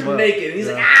kind of beat him up. Naked. And he's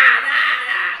like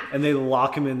And they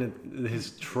lock him in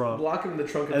his trunk. Lock him in the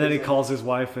trunk. And then he calls his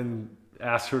wife and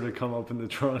asks her to come up in the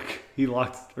trunk. He's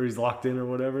locked in or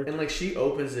whatever. And she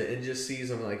opens it and just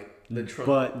sees him the trunk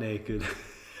butt naked.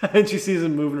 And she sees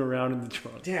him moving around in the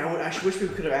trunk. Damn, I wish we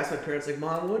could have asked my parents,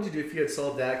 Mom, what would you do if you had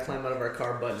saw Dad climb out of our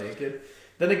car butt naked?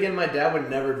 Then again, my dad would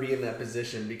never be in that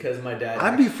position because my dad...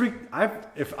 I'd be freaked... I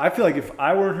feel like if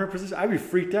I were in her position, I'd be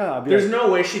freaked out. There's no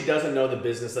way she doesn't know the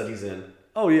business that he's in.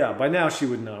 Oh, yeah. By now, she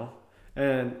would know.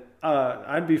 And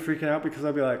I'd be freaking out because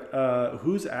I'd be like,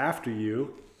 who's after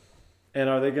you? And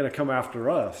are they going to come after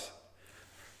us?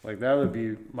 Like, that would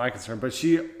be my concern. But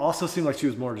she also seemed like she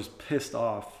was more just pissed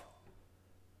off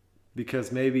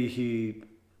because maybe he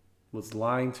was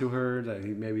lying to her, that he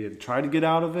maybe had tried to get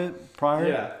out of it prior.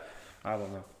 Yeah. I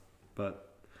don't know. But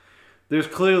there's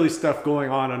clearly stuff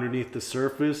going on underneath the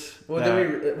surface. Well,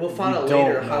 then we'll find out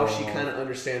later how she kind of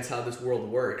understands how this world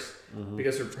works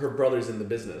because her brother's in the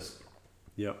business.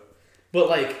 Yep. But,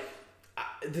 like,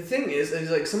 the thing is,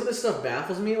 like, some of this stuff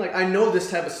baffles me. Like, I know this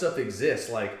type of stuff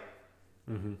exists. Like,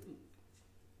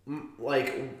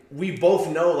 like, we both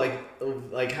know,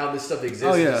 like how this stuff exists.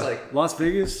 Oh, yeah. It's like Las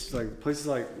Vegas, like, places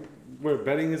like where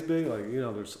betting is big, like, you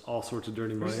know, there's all sorts of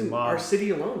dirty money. in our city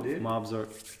alone, dude. Mobs are,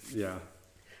 yeah.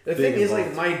 The thing is,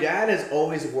 like, my dad has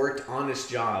always worked honest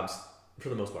jobs for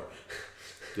the most part.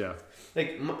 Yeah.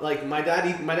 Like my dad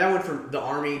went from the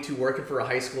army to working for a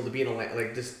high school to being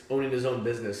like just owning his own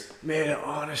business. Made an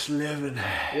honest living.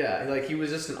 Yeah, like he was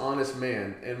just an honest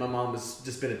man, and my mom has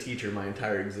just been a teacher my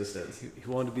entire existence. He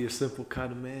wanted to be a simple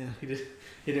kind of man. He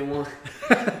didn't want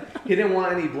he didn't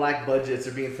want any black budgets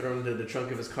or being thrown into the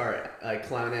trunk of his car like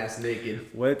clown ass naked.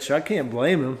 Which I can't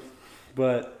blame him,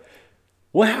 but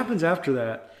what happens after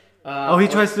that? He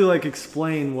tries to like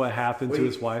explain what happened to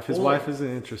his wife. His wife isn't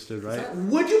interested, right?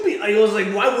 Would you be? I was like,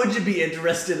 why would you be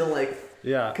interested in like?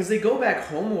 Yeah, because they go back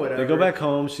home or whatever. They go back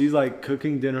home. She's like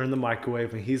cooking dinner in the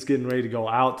microwave, and he's getting ready to go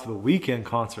out to the Weeknd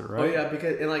concert, right? Oh yeah,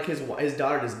 because and like his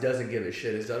daughter just doesn't give a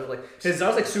shit. His daughter's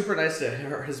like super nice to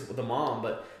her, the mom,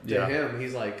 but to him,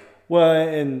 he's like, well,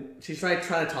 and she's trying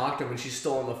to talk to him, and she's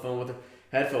still on the phone with her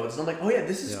headphones. And I'm like, oh yeah,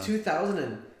 this is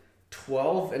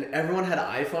 2012, and everyone had an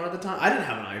iPhone at the time. I didn't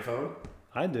have an iPhone.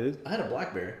 I did. I had a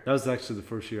BlackBerry. That was actually the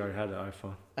first year I had an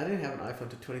iPhone. I didn't have an iPhone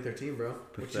until 2013, bro.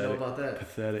 Pathetic. What you know about that?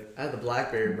 Pathetic. I had the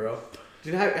BlackBerry, bro. Do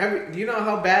you know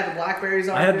how bad the BlackBerries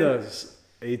are? I had those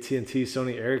AT&T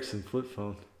Sony Ericsson flip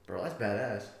phone. Bro, that's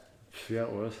badass. Yeah,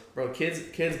 it was. Bro, kids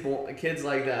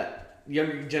like that,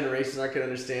 younger generations aren't gonna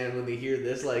understand when they hear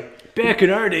this. Like back in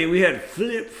our day, we had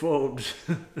flip phones.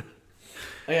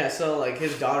 Oh yeah, so like he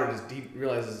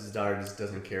realizes his daughter just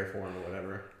doesn't care for him or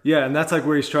whatever. Yeah, and that's like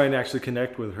where he's trying to actually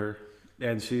connect with her,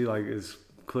 and she like is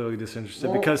clearly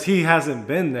disinterested because he hasn't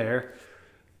been there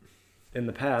in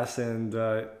the past, and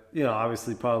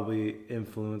obviously probably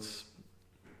influence.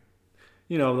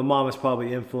 The mom is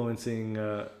probably influencing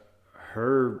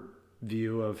her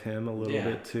view of him a little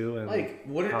bit too, and like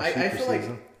I feel like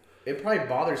it probably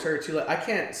bothers her too. Like I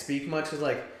can't speak much because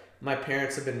like my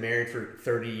parents have been married for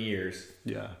 30 years.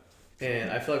 Yeah.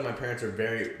 And I feel like my parents are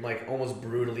very like almost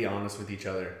brutally honest with each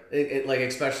other. Like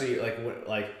especially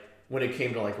when it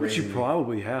came to like which raising you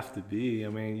probably have to be. I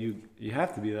mean, you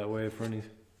have to be that way for any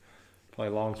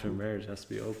probably long-term marriage has to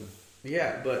be open.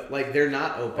 Yeah, but like they're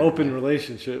not open. Open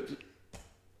relationships.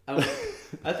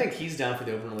 I think he's down for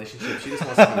the open relationship. She just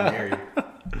wants to be married.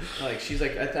 Like she's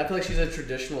like I feel like she's a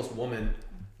traditionalist woman,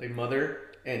 like mother.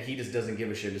 And he just doesn't give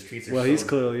a shit. Just treats her. Well, he's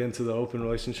clearly into the open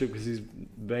relationship because he's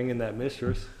banging that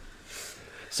mistress.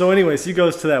 So, anyways, he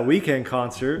goes to that Weeknd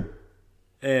concert,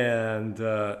 and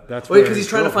that's because he's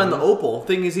trying to find the opal.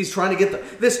 Thing is, he's trying to get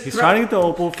He's trying to get the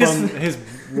opal from his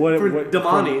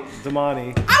Damani.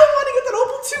 Damani. I want to get that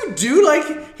opal too, dude.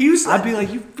 Like he was. I'd be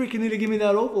like, you freaking need to give me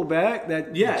that opal back.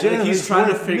 That like he's trying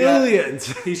to figure millions.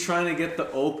 Out. He's trying to get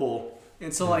the opal,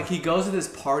 and so like he goes to this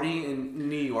party in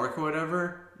New York or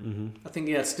whatever. Mm-hmm. I think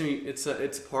it's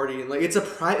a party and like it's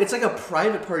like a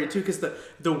private party too because the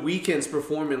Weeknd's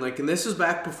performing like and this is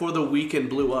back before the Weeknd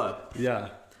blew up. Yeah,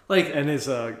 like and his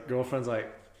girlfriend's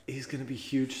like he's gonna be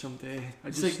huge someday.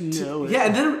 I just know it. Yeah,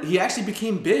 and then he actually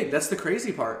became big. That's the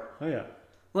crazy part. Oh yeah,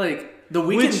 like the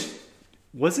Weeknd.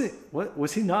 Was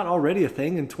he not already a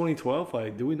thing in 2012?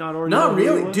 Like, do we not already? Not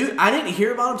really, dude. I didn't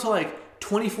hear about him until like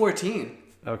 2014.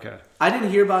 Okay. I didn't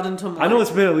hear about it until I know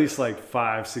it's been at least like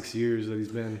 5-6 years that he's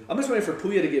been. I'm just waiting for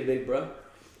Puya to get big, bro.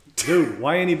 Dude,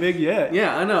 why ain't he big yet?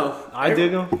 Yeah, I know. I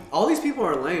dig him. All these people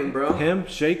are lame, bro. Him,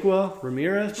 Shakewell,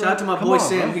 Ramirez. Bro? Shout out to my boy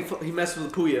Sam. He messed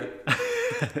with Puya.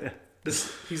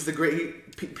 He's the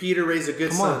great. Peter raised a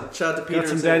good son. Shout out to Peter. Got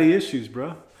some daddy issues,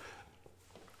 bro.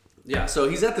 Yeah, so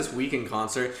he's at this Weeknd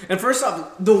concert, and first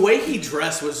off, the way he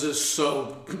dressed was just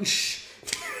so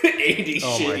 80s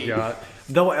Oh shitty. my god.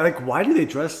 Though, like, why do they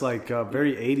dress like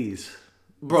very 80s?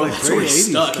 Bro, like that's where he's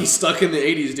stuck. He's stuck in the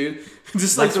 80s, dude.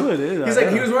 Just like what it is. He's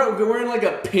like he was wearing like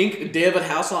a pink David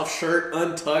Hasselhoff shirt,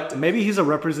 untucked. Maybe he's a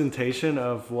representation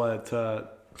of what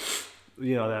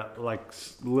that like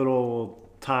little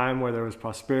time where there was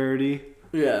prosperity.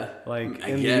 Yeah, like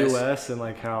in the U.S. and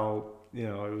like how it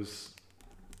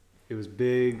was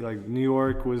big. Like New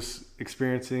York was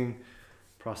experiencing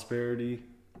prosperity.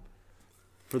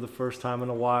 for the first time in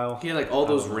a while. He had like all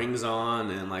those rings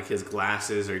on and like his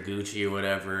glasses are Gucci or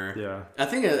whatever. Yeah. I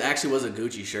think it actually was a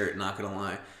Gucci shirt, not gonna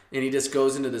lie. And he just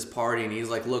goes into this party and he's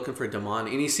like looking for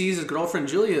Damani, and he sees his girlfriend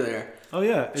Julia there. Oh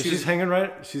yeah, and she's hanging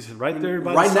she's right there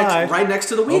by right the side. right next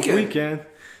to the Weeknd.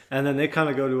 And then they kind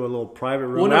of go to a little private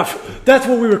room. That's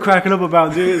what we were cracking up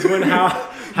about, dude, is when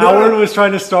Howard was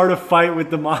trying to start a fight with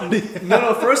Damani.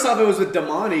 No, first off it was with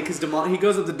Damani, because he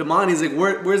goes up to Damani, he's like,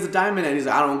 where's the diamond at? He's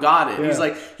like, I don't got it. Yeah. He's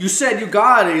like, you said you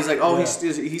got it. He's like, oh,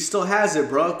 he still has it,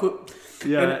 bro.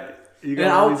 Yeah, you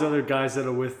got all these other guys that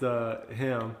are with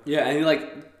him. Yeah, and he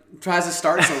like tries to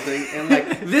start something, and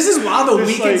like this is while the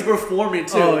Weeknd's performing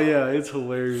too. Oh yeah, it's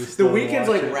hilarious. The Weeknd's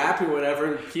like rapping or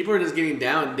whatever, and people are just getting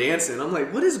down and dancing. I'm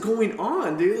like, what is going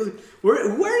on, dude? Like,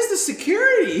 where's the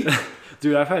security?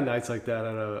 Dude, I've had nights like that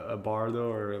at a bar though,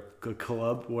 or a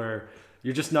club where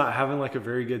you're just not having like a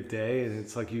very good day, and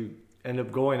it's like you end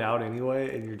up going out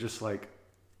anyway, and you're just like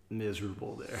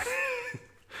miserable there.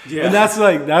 Yeah, and that's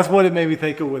what it made me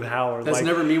think of with Howard. That's like,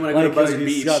 never me when I go to Buzzard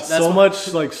Beach. He's got so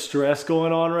much like stress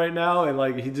going on right now, and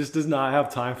like he just does not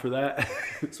have time for that.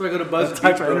 That's why I go to Buzzard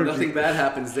Beach, bro. Nothing bad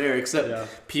happens there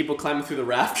except people climbing through the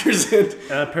rafters and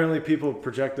apparently people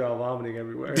projectile vomiting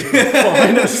everywhere,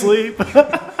 falling asleep,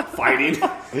 fighting,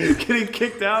 getting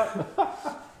kicked out.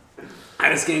 I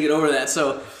just can't get over that.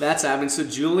 So that's happening. So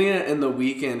Julia and the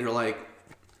Weeknd are like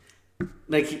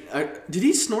did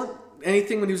he snort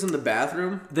anything when he was in the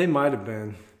bathroom? They might have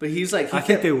been, but he's like, I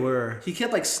think they were. He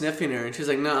kept like sniffing her, and she's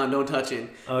like, "No, no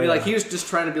touching." Like he was just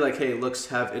trying to be like, "Hey, looks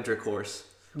have intercourse."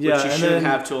 Yeah, which you shouldn't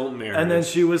have till marriage. And then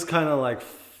she was kind of like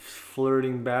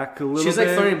flirting back a little. She's bit.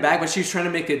 Like flirting back, but she's trying to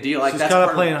make a deal. Like she's that's kind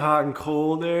of playing hot and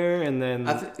cold there, and then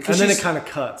it kind of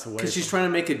cuts away. Because she's trying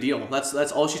to make a deal.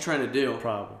 That's all she's trying to do.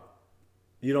 Probably.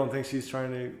 You don't think she's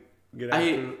trying to get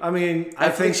after? I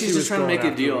think she's just trying to make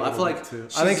a deal. I feel like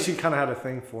I think she kind of had a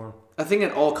thing for him. I think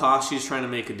at all costs she's trying to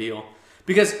make a deal.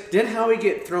 Because didn't Howie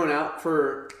get thrown out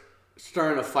for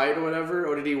starting a fight or whatever?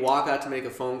 Or did he walk out to make a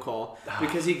phone call?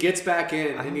 Because he gets back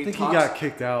in and he got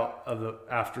kicked out of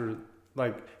after.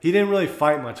 Like, he didn't really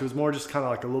fight much. It was more just kind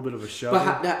of like a little bit of a show.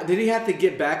 But did he have to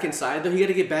get back inside though? He had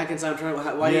to get back inside.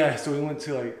 So he went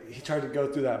to he tried to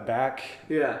go through that back.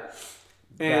 Yeah.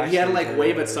 And he had to like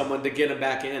wave at someone to get him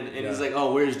back in. And he's like,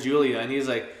 oh, where's Julia? And he's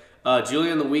like,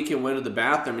 Julia and the Weeknd went to the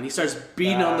bathroom, and he starts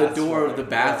beating on the door of the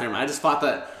bathroom. I just thought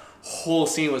that whole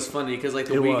scene was funny because like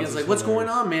the Weeknd's like, "What's going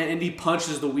on, man?" And he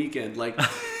punches the Weeknd. Like,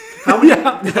 how many?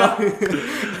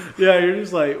 Yeah, you're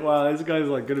just like, wow, this guy's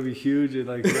like gonna be huge, and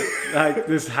like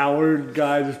this Howard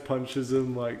guy just punches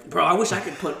him. Like, bro, I wish I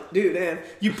could punch, dude. Man,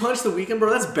 you punch the Weeknd, bro.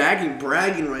 That's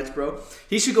bragging rights, bro.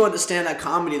 He should go into stand-up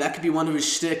comedy. That could be one of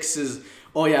his shticks. Is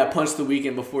oh yeah, I punched the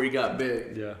Weeknd before he got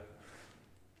big. Yeah.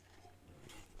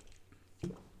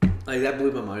 Like, that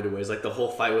blew my mind away. It's like the whole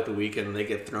fight with the Weeknd, and they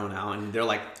get thrown out, and they're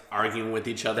like arguing with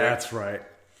each other. That's right.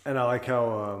 And I like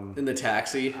how in the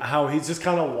taxi, how he's just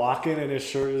kind of walking, and his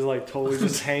shirt is like totally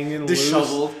just hanging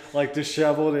disheveled,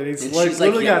 and he's like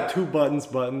literally got 2 buttons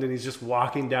buttoned, and he's just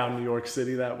walking down New York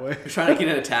City that way. He's trying to get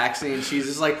in a taxi, and she's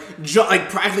just like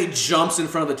practically jumps in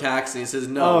front of the taxi and says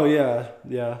no. Oh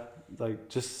yeah. Like,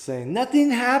 just saying,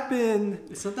 nothing happened.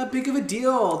 It's not that big of a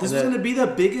deal. This was going to be the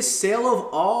biggest sale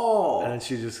of all. And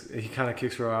he kind of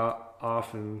kicks her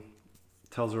off and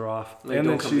tells her off. Like, and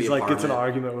then she's like, gets an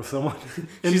argument with someone.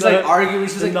 She's like arguing.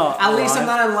 She's like, at least I'm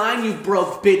not in line, you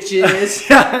broke bitches.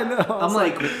 Yeah, I know. I was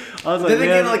like, then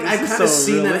again, like, I kind of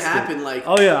seen that happen. Like,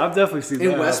 oh yeah, I've definitely seen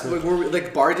that in Westwood,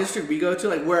 like bar district we go to,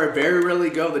 like where I very rarely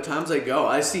go. The times I go,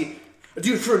 I see.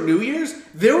 Dude, for New Year's,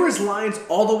 there was lines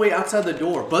all the way outside the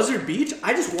door. Buzzard Beach,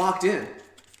 I just walked in.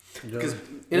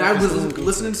 I was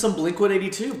listening to some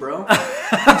Blink-182, bro.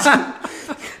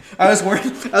 I was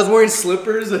wearing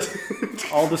slippers.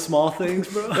 All the small things,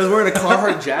 bro. I was wearing a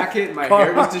Carhartt jacket. And my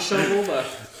hair was disheveled.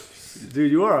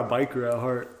 Dude, you are a biker at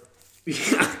heart.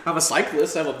 I'm a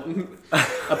cyclist. I have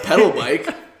a pedal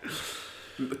bike.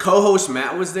 Co-host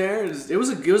Matt was there. It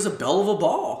was a bell of a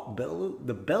ball.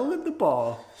 The bell of the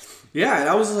ball. Yeah, and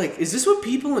I was like, is this what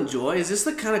people enjoy? Is this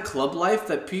the kind of club life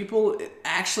that people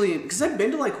actually... Because I've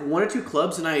been to like 1 or 2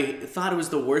 clubs, and I thought it was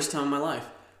the worst time of my life.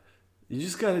 You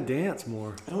just gotta dance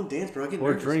more. I don't dance, bro. I get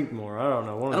or nervous. Drink more. I don't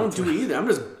know. I don't do either. I'm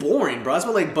just boring, bro. That's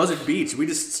what like Buzzard Beach. We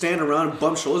just stand around and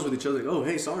bump shoulders with each other. Like, oh,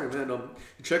 hey, sorry, man. You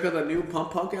check out that new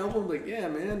Pump Punk album? Like, yeah,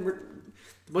 man. We're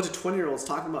a bunch of 20-year-olds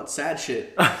talking about sad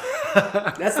shit.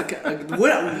 That's the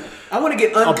what I want to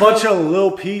get a bunch of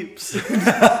little peeps.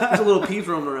 There's a little peeps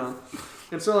roaming around,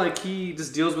 and so like he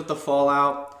just deals with the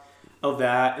fallout of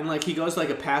that, and like he goes to like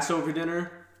a Passover dinner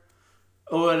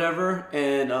or whatever,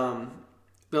 and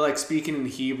they're like speaking in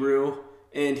Hebrew,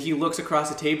 and he looks across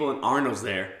the table, and Arnold's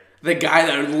there. The guy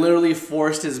that literally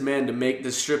forced his men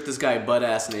to strip this guy butt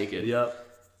ass naked. Yep.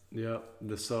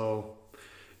 So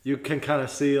you can kind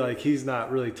of see like he's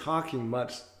not really talking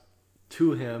much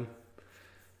to him.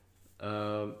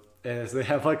 And as they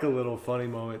have like a little funny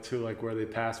moment too, like where they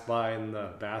pass by in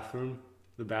the bathroom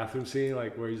scene,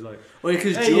 like where he's like, well,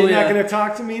 because hey, you're not gonna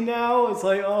talk to me now? It's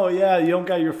like, oh yeah, you don't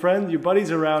got your friend, your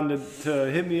buddies around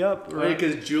to hit me up, right?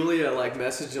 Because Julia like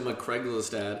messaged him a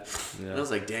Craigslist ad, and I was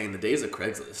like, dang, the days of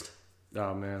Craigslist.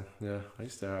 Oh man, yeah, I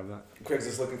used to have that.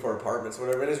 Craigslist looking for apartments,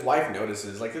 whatever, and his wife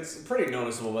notices. Like it's pretty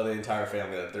noticeable by the entire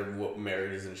family that their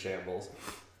marriage is in shambles.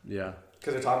 Yeah,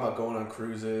 because they're talking about going on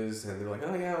cruises, and they're like,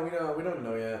 oh yeah, we don't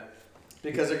know yet,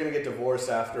 because they're gonna get divorced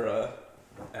after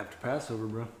Passover,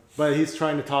 bro. But he's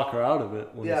trying to talk her out of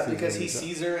it. Because he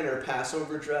sees her in her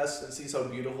Passover dress and sees how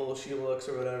beautiful she looks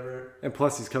or whatever. And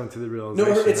plus, he's coming to the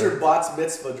realization. No, it's her bat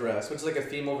mitzvah dress, which is like a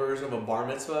female version of a bar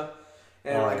mitzvah.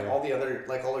 And all the other,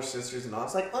 like all her sisters and all,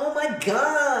 it's like, oh my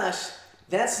gosh,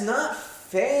 that's not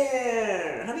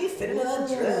fair. How do you fit into that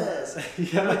dress?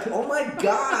 I'm like, oh my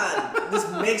god,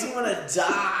 this makes me want to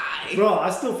die. Bro, I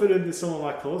still fit into some of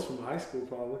my clothes from high school,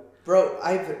 probably. Bro,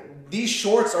 these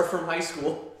shorts are from high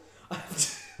school.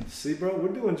 See, bro, we're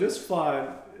doing just fine.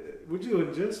 We're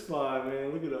doing just fine, man.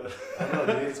 Look at us. I know,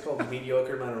 dude. It's called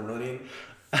mediocre amount of running.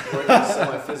 Working a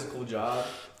semi-physical job.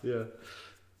 Yeah.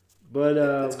 But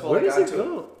where does it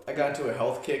go? I got into a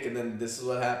health kick, and then this is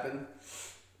what happened.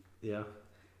 Yeah.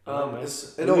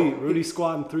 Rudy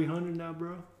squatting 300 now,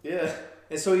 bro. Yeah.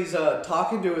 And so he's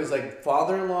talking to his like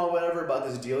father-in-law or whatever about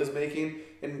this deal he's making,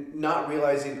 and not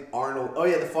realizing Arnold. Oh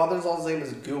yeah, the father-in-law's name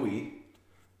is Gooey.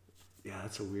 Yeah,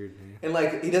 that's a weird name. And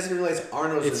like he doesn't realize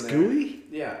Arnold's it's in there. Gooey?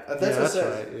 Yeah, that's what it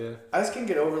says. Right, yeah. I just can't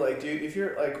get over like, dude, if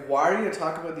you're like, why are you gonna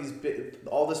talk about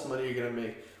all this money you're gonna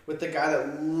make with the guy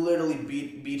that literally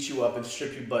beat you up and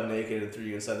stripped you butt naked and threw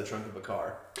you inside the trunk of a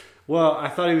car? Well, I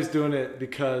thought he was doing it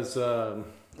because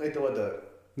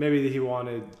maybe he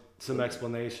wanted some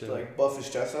explanation, to, like buff his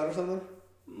chest out or something.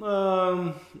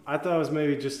 I thought it was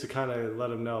maybe just to kind of let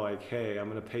him know, like, hey, I'm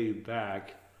gonna pay you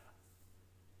back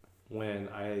when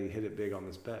I hit it big on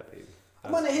this bet, baby.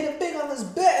 I'm gonna hit it big on this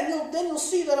bet, and then you'll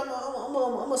see that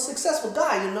I'm a successful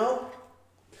guy, you know.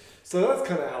 So that's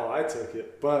kind of how I took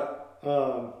it. But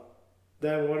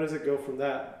then where does it go from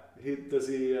that? Is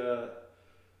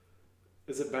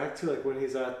it back to like when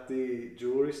he's at the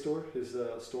jewelry store, his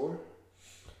store,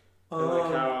 and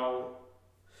like how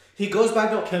he goes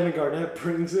back to Kevin Garnett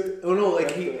brings it? Oh no,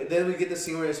 like then we get the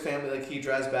scene where his family, like he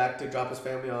drives back to drop his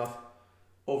family off.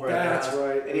 Over That's at house,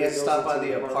 right. And he has to stop by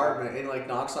the apartment and like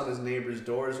knocks on his neighbor's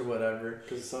doors or whatever.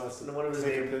 And one of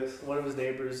his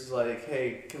neighbors is like,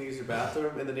 "Hey, can I use your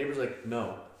bathroom?" And the neighbor's like,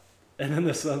 "No." And then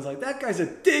the son's like, "That guy's a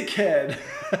dickhead."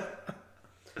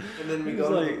 And then he goes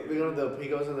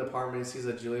in the apartment and sees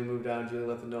that Julie moved out. And Julie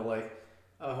let them know like,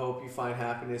 "I hope you find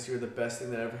happiness. You're the best thing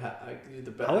that ever happened. You're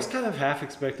the best." I was kind of half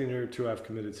expecting her to have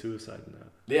committed suicide in that.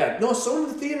 Yeah, no, someone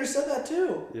in the theater said that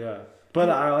too. Yeah. But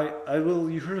I will.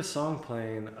 You heard a song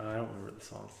playing. I don't remember the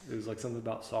song. It was like something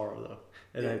about sorrow though,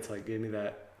 and it's like gave me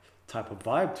that type of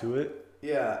vibe to it.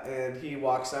 Yeah, and he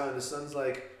walks out, and his son's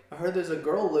like, "I heard there's a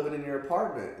girl living in your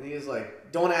apartment," and he's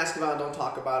like, "Don't ask about it, don't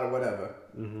talk about it, whatever."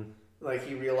 Mm-hmm. Like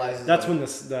he realizes. That's when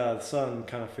the son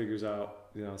kind of figures out,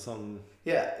 something.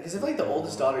 Yeah, because I feel like the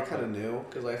oldest daughter kind of knew,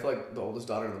 because I feel like the oldest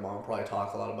daughter and the mom probably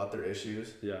talk a lot about their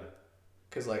issues. Yeah.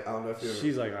 Because like I don't know if you're.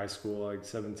 She's like high school, like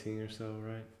 17 or so,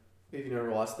 right? If you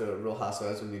never watched The Real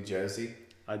Housewives of New Jersey.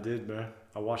 I did, bro.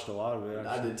 I watched a lot of it,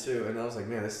 actually. I did too, and I was like,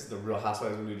 man, this is The Real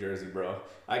Housewives of New Jersey, bro.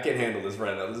 I can't handle this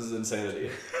right now. This is insanity.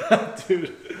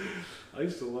 Dude, I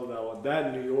used to love that one. That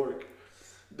in New York.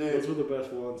 Dude. Those were the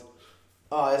best ones.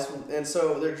 And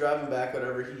so they're driving back,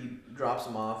 whatever. He drops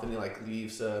him off, and he like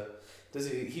leaves.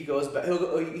 He goes back.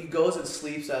 He goes and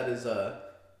sleeps at his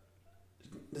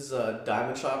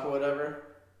diamond shop or whatever.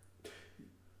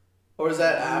 Or is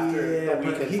that after the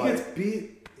weekend fight?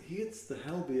 He gets the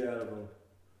hell beat out of him.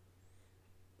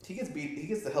 He gets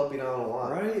the hell beat out of him a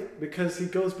lot. Right? Because he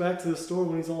goes back to the store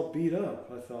when he's all beat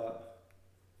up, I thought.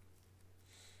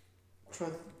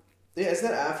 Yeah, is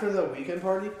that after the weekend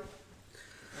party?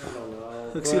 I don't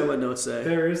know. Let's see what my notes say.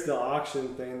 There is the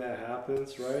auction thing that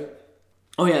happens, right?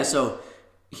 Oh yeah, so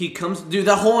he comes,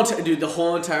 the whole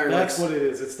entire. That's what it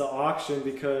is. It's the auction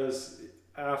because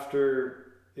after.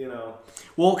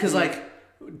 Well, because like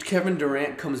Kevin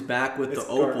Durant comes back with the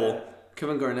opal. Garnett.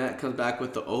 Kevin Garnett comes back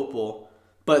with the opal.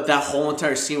 But that whole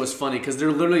entire scene was funny because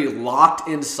they're literally locked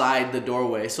inside the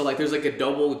doorway. So like there's like a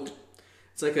double.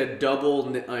 It's like a double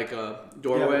like a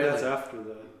doorway. Yeah, but that's after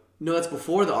that. No, that's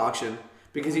before the auction.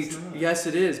 Because yes,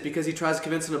 it is because he tries to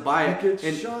convince him to buy it. He gets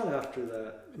and shot after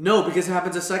that. No, because it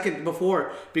happens a second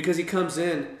before. Because he comes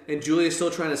in and Julia's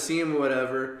still trying to see him or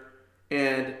whatever,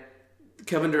 and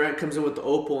Kevin Durant comes in with the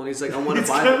opal and he's like, I want to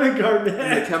buy Kevin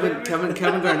Garnett.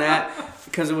 Kevin Garnett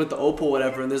comes in with the opal,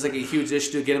 whatever, and there's like a huge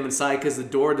issue to get him inside because the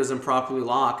door doesn't properly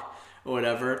lock or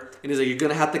whatever. And he's like, you're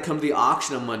gonna have to come to the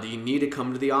auction on Monday. You need to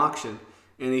come to the auction.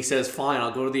 And he says, fine,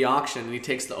 I'll go to the auction. And he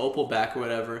takes the opal back or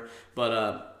whatever. But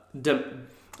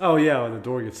oh yeah, when the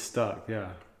door gets stuck. Yeah,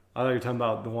 I thought you were talking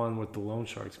about the one with the loan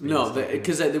sharks. No,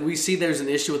 because we see there's an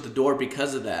issue with the door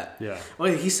because of that. Yeah. Oh,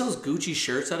 he sells Gucci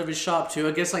shirts out of his shop too.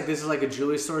 I guess like this is like a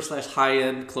jewelry store /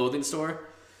 high-end clothing store.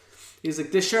 He's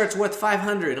like, this shirt's worth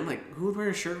 $500. I'm like, who would wear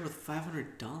a shirt worth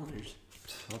 $500?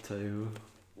 I'll tell you,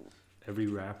 every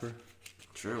rapper.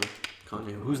 True.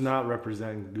 Kanye. Who's not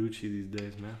representing Gucci these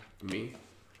days, man? Me.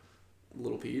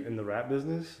 Lil Peep. In the rap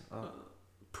business?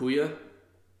 Puya.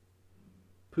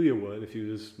 Puya would if he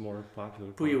was more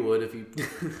popular. Puya would if he...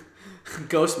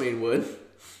 Ghostmane would.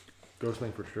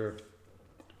 Ghostmane for sure.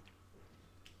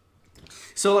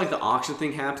 So like the auction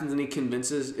thing happens and he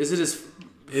convinces... Is it his...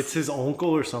 It's his uncle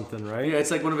or something, right? Yeah, it's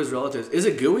like one of his relatives. Is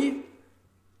it Gooey?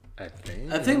 I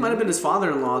think it might have been his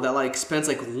father-in-law that like spends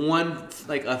like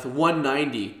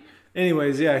 $190.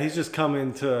 Anyways, yeah, he's just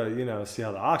coming to, see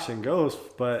how the auction goes,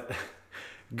 but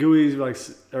Gooey's like,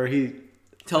 or he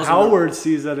tells Howard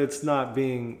sees that it's not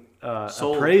being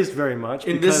appraised very much.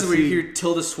 And this is where you hear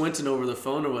Tilda Swinton over the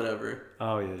phone or whatever.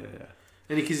 Oh yeah.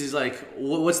 And because he's like,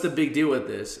 what's the big deal with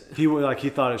this? He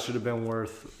thought it should have been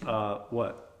worth around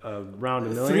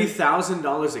 $1 million.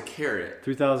 $3,000 a carat.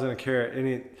 $3,000 a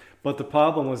carat, but the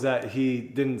problem was that he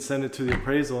didn't send it to the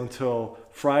appraisal until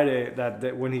Friday.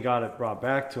 That when he got it brought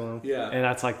back to him. Yeah. And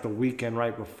that's like the weekend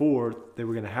right before they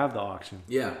were gonna have the auction.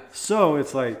 Yeah. So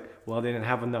it's like, well, they didn't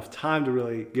have enough time to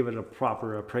really give it a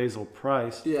proper appraisal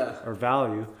price. Yeah. Or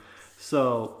value.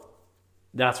 So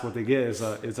that's what they get is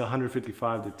it's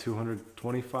 155 to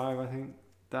 225, I think,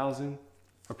 thousand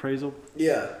appraisal.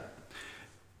 Yeah.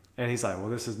 And he's like, well,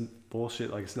 this is bullshit.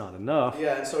 Like, it's not enough.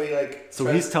 Yeah, and so he like.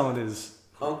 So he's telling his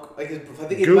uncle, I think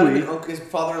it might have been his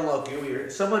father-in-law Gooey or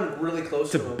someone really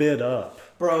close to him. To bid up.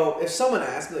 Bro, if someone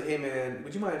asked me like, hey man,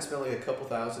 would you mind spending like a couple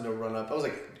 $1,000 to run up? I was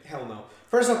like, hell no.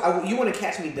 First off, you want to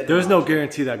catch me dead. There's no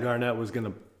guarantee that Garnett was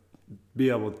gonna be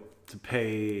able to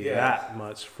pay that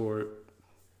much for it.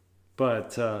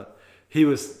 But he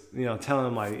was, telling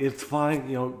him like, it's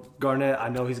fine. Garnett, I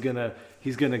know he's gonna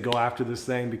go after this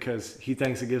thing because he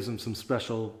thinks it gives him some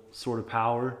special sort of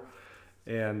power,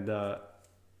 and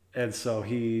so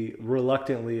he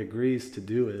reluctantly agrees to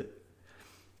do it.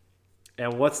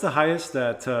 And what's the highest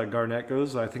that Garnett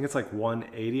goes? I think it's like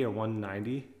 180 or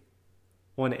 190.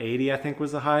 180, I think,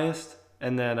 was the highest,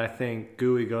 and then I think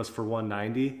Gooey goes for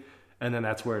 190, and then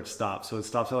that's where it stops. So it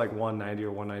stops at like 190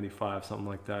 or 195, something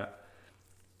like that.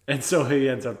 And so he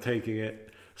ends up taking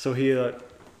it. So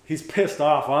he's pissed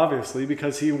off, obviously,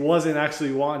 because he wasn't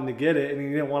actually wanting to get it, and he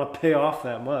didn't want to pay off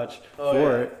that much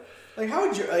for it. Like,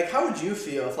 how would you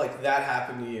feel if like that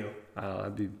happened to you?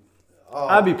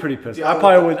 I'd be pretty pissed. Dude, I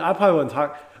probably wouldn't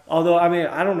talk. Although, I mean,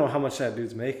 I don't know how much that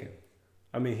dude's making.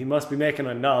 I mean, he must be making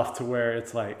enough to where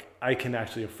it's like I can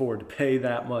actually afford to pay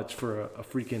that much for a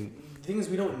freaking. The thing is,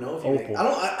 we don't know if you make.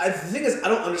 The thing is, I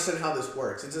don't understand how this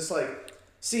works. It's just like,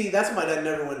 see, that's why my dad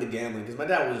never went into gambling because my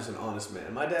dad was just an honest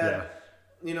man. My dad,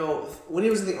 when he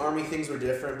was in the army, things were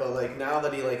different. But like now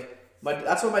that he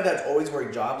that's why my dad's always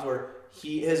worked jobs where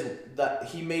he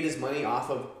made his money off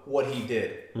of what he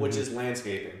did, which is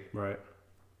landscaping. Right.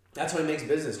 That's how he makes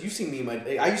business. You've seen me.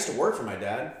 I used to work for my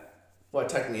dad. Well, I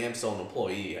technically am still an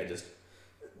employee.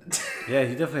 Yeah, you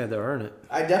definitely had to earn it.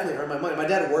 I definitely earned my money. My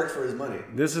dad worked for his money.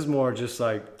 This is more just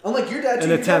like unlike your dad.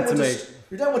 Your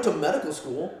dad went to medical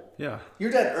school. Yeah.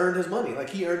 Your dad earned his money. Like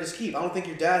he earned his keep. I don't think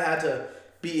your dad had to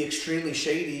be extremely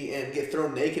shady and get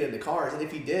thrown naked into cars. And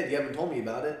if he did, you haven't told me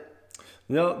about it.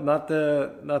 No, not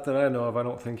that I know of. I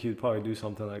don't think he'd probably do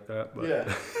something like that. But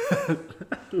yeah.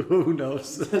 Who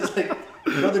knows? It's like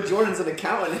Brother Jordan's an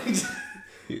accountant.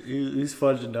 He's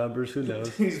fudging numbers. Who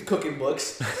knows? He's cooking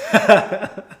books.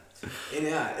 And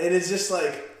it's just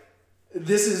like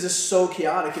this is just so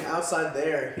chaotic. And outside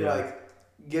there, he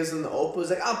gives them the opal. He's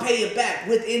like, "I'll pay you back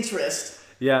with interest."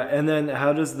 Yeah, and then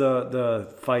how does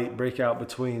the fight break out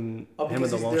between him and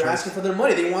the loan sharks? They're asking for their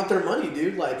money. They want their money,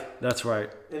 dude. Like that's right.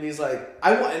 And he's like,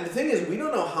 "I want." And the thing is, we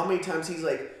don't know how many times he's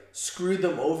like screwed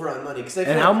them over on money.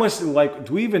 And how much? Like,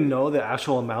 do we even know the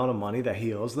actual amount of money that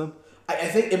he owes them? I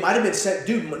think it might have been set.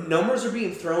 Dude, numbers are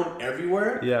being thrown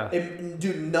everywhere. Yeah.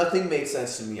 Dude, nothing made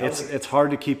sense to me. It's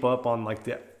hard to keep up on like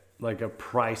a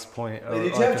price point. Or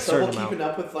did you have trouble keeping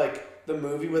up with like the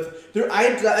movie with there.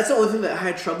 That's the only thing that I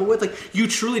had trouble with. Like, you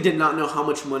truly did not know how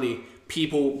much money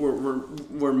people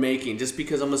were making, just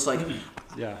because I'm just like,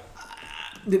 yeah,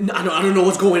 I don't know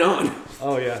what's going on.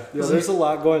 Oh yeah, there's a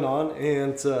lot going on,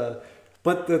 and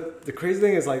but the crazy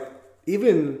thing is, like,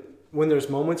 even when there's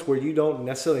moments where you don't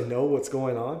necessarily know what's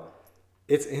going on,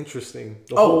 it's interesting.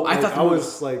 I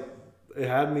was like, it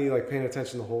had me like paying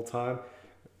attention the whole time,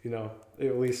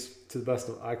 at least to the best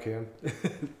of I can.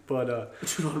 But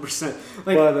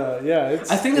 200%. Yeah,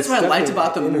 I think that's what I liked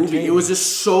about the movie. It was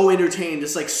just so entertaining.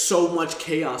 Just like so much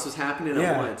chaos was happening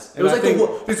at once. It was like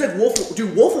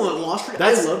Wolf on Wall Street.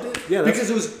 I loved it because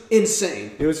it was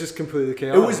insane. It was just completely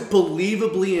chaotic. It was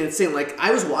believably insane. Like,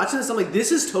 I was watching this, I'm like,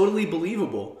 this is totally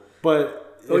believable.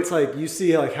 But it's like, you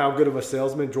see like how good of a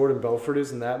salesman Jordan Belfort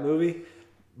is in that movie,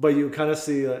 but you kind of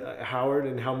see Howard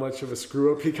and how much of a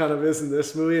screw up he kind of is in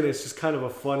this movie, and it's just kind of a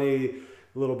funny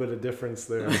little bit of difference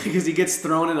there. Because he gets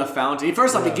thrown in a fountain.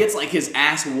 First off, he gets like his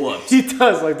ass whooped. He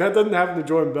does. Like, that doesn't happen to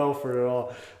Jordan Belfort at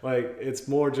all. Like, it's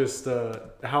more just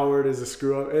Howard is a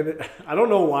screw up, and I don't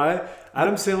know why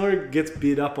Adam Sandler gets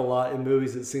beat up a lot in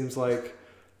movies. It seems like.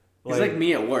 He's like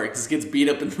me at work. Just gets beat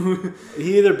up in the movie.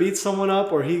 He either beats someone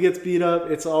up or he gets beat up.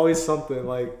 It's always something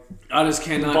like I just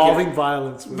cannot involving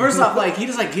violence. First off, like, he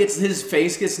just like gets his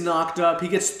face gets knocked up. He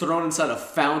gets thrown inside a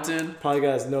fountain. Probably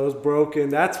got his nose broken.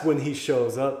 That's when he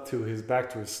shows up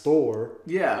back to his store.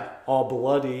 Yeah, all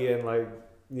bloody and like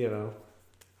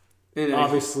and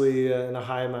obviously in a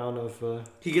high amount of.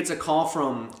 He gets a call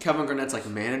from Kevin Garnett's like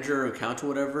manager or accountant,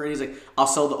 whatever, and he's like, "I'll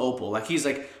sell the opal." Like, he's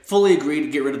like fully agreed to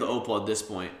get rid of the opal at this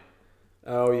point.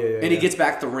 Oh yeah. And he gets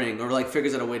back the ring, or like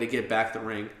figures out a way to get back the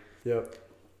ring. Yep.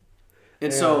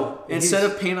 And so instead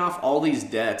of paying off all these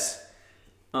debts,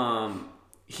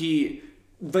 he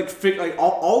like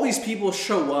all these people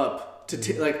show up to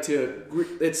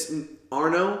it's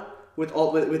Arno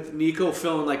with Nico,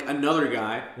 Phil, and like another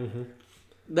guy. Mm-hmm.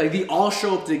 Like, they all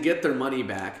show up to get their money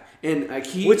back, and like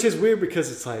which is weird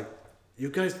because it's like, you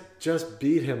guys just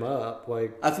beat him up.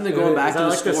 Like, I think they're going back to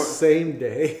the store the same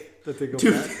day that they go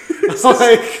back.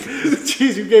 Like,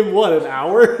 jeez, you gave him what, an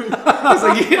hour? It's like,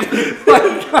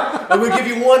 I'm gonna give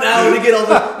you 1 hour to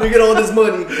get all this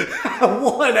money.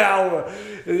 1 hour,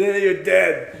 and then you're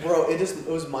dead, bro. It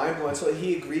was mind blowing. So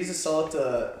he agrees to sell it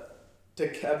to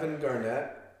Kevin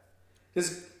Garnett.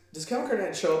 Does Kevin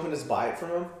Garnett show up and just buy it from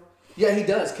him? Yeah, he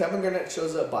does. Kevin Garnett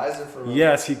shows up, buys it from him.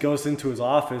 Yes, he goes into his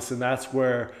office, and that's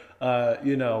where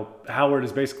Howard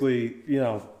is basically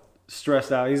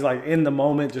stressed out. He's like in the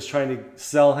moment, just trying to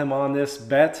sell him on this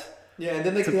bet. Yeah, and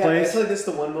then it's like this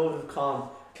the one moment of calm.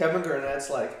 Kevin Garnett's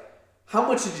like, "How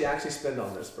much did you actually spend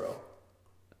on this, bro?"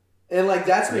 And like,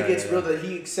 that's when it gets real, that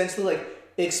he essentially like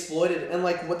exploited. And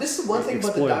like, this is one thing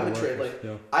about the diamond trade. Like,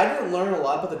 I didn't learn a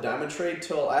lot about the diamond trade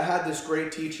till I had this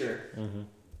great teacher,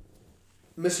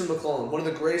 Mr. McClellan, one of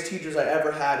the greatest teachers I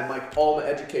ever had in all my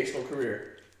educational career.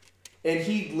 And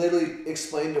he literally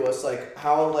explained to us like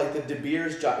how like the De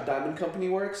Beers Diamond Company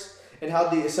works, and how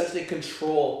they essentially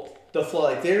control the flow.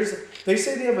 Like, they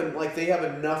say they have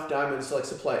enough diamonds to like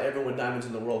supply everyone diamonds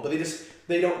in the world, but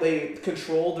they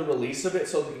control the release of it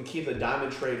so they can keep the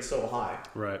diamond trade so high.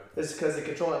 Right. It's because they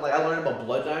control it. Like, I learned about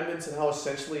blood diamonds and how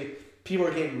essentially people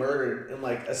are getting murdered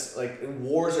and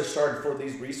wars are started for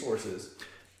these resources.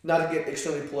 Not to get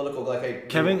extremely political,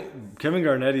 Kevin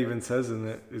Garnett even says in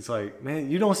it, it's like, man,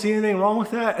 you don't see anything wrong with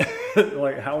that?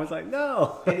 Like, Howard's like,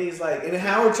 no. And he's like, and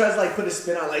Howard tries to like put a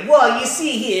spin on, like, well, you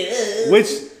see here.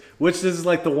 Which this is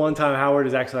like the one time Howard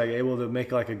is actually like able to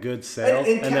make like a good sale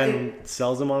and then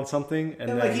sells them on something. And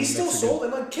then like, he still sold.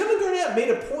 And like, Kevin Garnett made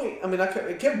a point. I mean,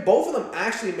 both of them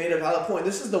actually made a valid point.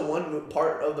 This is the one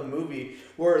part of the movie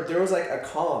where there was like a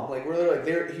calm, like where they're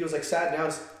like, he was like sat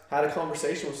down, had a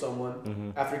conversation with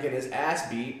someone after getting his ass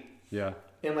beat. Yeah.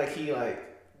 And like, he like,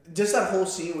 just that whole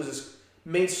scene was just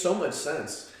made so much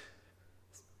sense.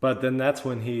 But then that's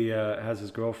when he has his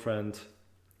girlfriend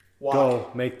go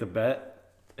make the bet.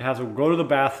 Has her go to the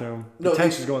bathroom.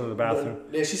 She's going to the bathroom.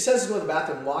 Yeah, she says to go to the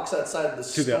bathroom, walks outside the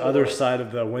store. To the other side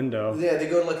of the window. Yeah, they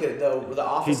go to look at the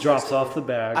office. He drops off the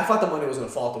bag. I thought the money was going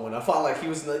to fall out the window. I thought like he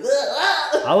was like,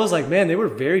 I was like, man, they were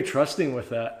very trusting with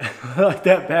that. Like,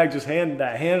 that bag just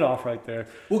that handoff right there.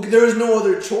 Well, there was no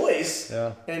other choice.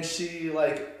 Yeah. And she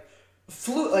like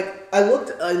flew, like, I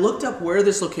looked up where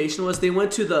this location was. They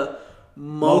went to the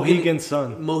Mohegan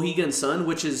Sun,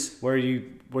 which is where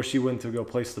she went to go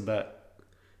place the bet.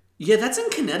 Yeah, that's in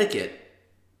Connecticut.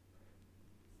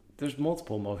 There's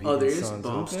multiple Mohegan Suns. Oh, there is?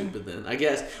 Oh, I'm stupid then, I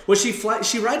guess. Well,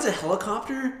 she rides a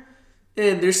helicopter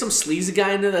And there's some sleazy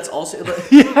guy in there that's also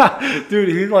like, Yeah, dude,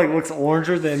 he like looks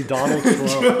oranger than Donald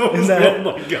Trump. In that,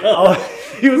 oh my god.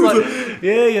 he was like,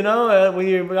 yeah, you know, when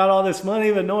you got all this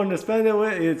money but no one to spend it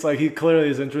with, it's like he clearly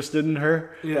is interested in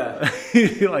her. Yeah.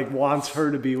 He like wants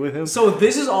her to be with him. So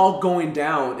this is all going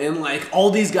down, and like all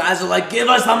these guys are like, "Give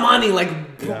us the money!" Like,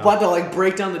 about to like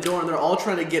break down the door, and they're all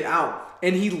trying to get out.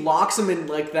 And he locks them in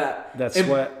like that. That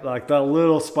sweat, like that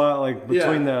little spot, like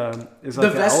between the is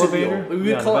like the elevator.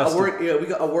 We call it a work. Yeah, we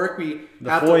got a work. The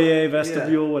foyer,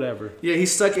 vestibule, whatever. Yeah,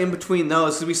 he's stuck in between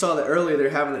those. So we saw that earlier. They're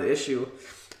having an issue,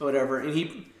 or whatever, and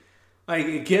he. Like,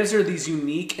 it gives her these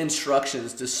unique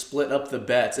instructions to split up the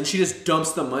bets, and she just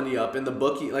dumps the money up. And the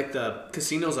bookie, like the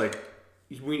casino's, like,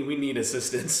 we need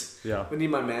assistance. Yeah, we need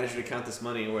my manager to count this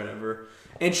money or whatever.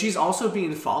 And she's also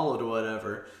being followed or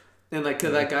whatever. And like,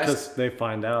 cause that guy, because they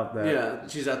find out that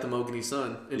she's at the Mogany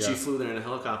Sun, and she flew there in a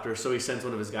helicopter. So he sends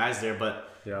one of his guys there, but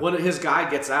one his guy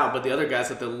gets out, but the other guys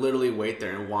have to literally wait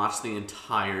there and watch the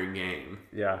entire game.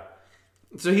 Yeah.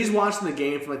 So he's watching the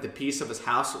game from like the piece of his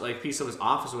house, like piece of his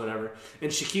office or whatever,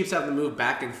 and she keeps having to move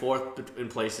back and forth in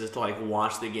places to like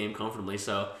watch the game comfortably.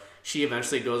 So she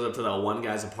eventually goes up to that one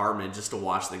guy's apartment just to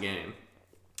watch the game.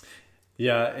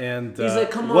 Yeah, and he's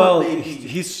like, "Come on,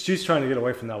 baby." She's trying to get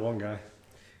away from that one guy.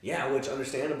 Yeah, which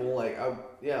understandable. Like,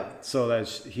 so that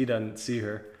he doesn't see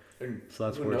her. So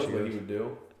that's where she goes. What he would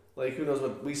do. Like, who knows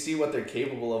what we see what they're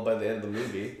capable of by the end of the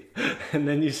movie. And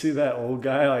then you see that old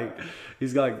guy, like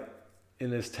he's got like in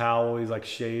his towel, he's like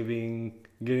shaving,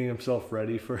 getting himself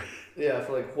ready for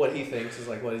for like what he thinks is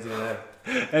like what he's gonna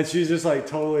have. And she's just like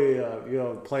totally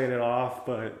playing it off,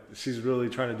 but she's really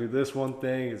trying to do this one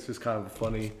thing. It's just kind of a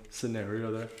funny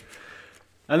scenario there.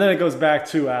 And then it goes back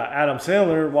to Adam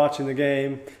Sandler watching the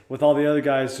game with all the other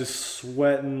guys just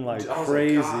sweating like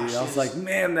crazy. I was like,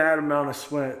 man, that amount of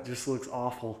sweat just looks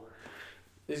awful.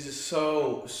 It's just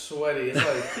so sweaty. It's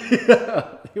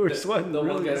like you were sweating. The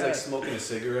really one guy's bad. like smoking a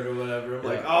cigarette or whatever. I'm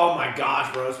like, oh my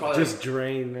gosh, bro! It's probably just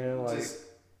drained, man. Like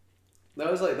that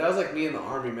was like me in the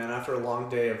army, man. After a long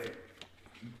day of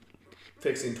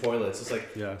fixing toilets, it's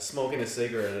like smoking a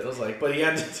cigarette. It was like, but he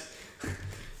had to.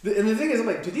 And the thing is, I'm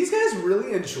like, do these guys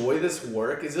really enjoy this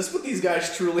work? Is this what these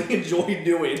guys truly enjoy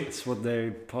doing? It's what they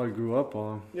probably grew up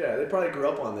on. Yeah, they probably grew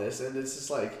up on this, and it's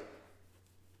just like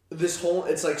this whole.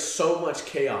 It's like so much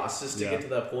chaos just to get to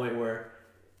that point where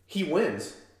he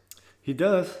wins. He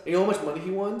does. You know how much money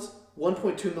he wins?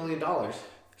 $1.2 million.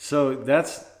 So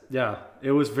that's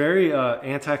it was very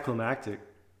anticlimactic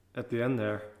at the end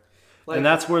there. Like, and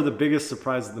that's where the biggest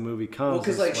surprise of the movie comes. Well,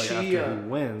 because like after he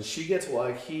wins, she gets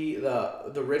like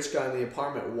the rich guy in the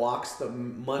apartment walks the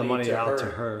money out to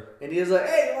her, and he's like,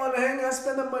 "Hey, you want to hang out,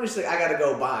 spend the money?" She's like, "I gotta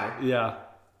go buy." Yeah,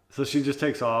 so she just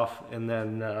takes off, and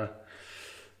then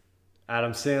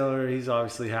Adam Sandler, he's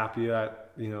obviously happy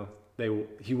that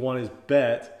he won his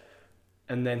bet,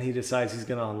 and then he decides he's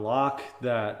gonna unlock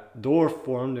that door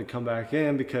for him to come back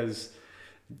in because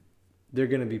they're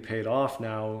gonna be paid off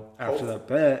now after that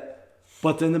bet.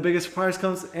 But then the biggest surprise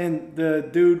comes, and the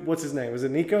dude, what's his name? Was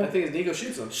it Nico? I think it's Nico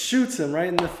shoots him. Shoots him right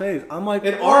in the face. I'm like,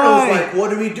 and Arnold's like,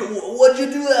 "What do we do? What'd you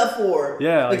do that for?"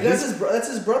 Yeah, like that's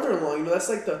his brother-in-law. You know, that's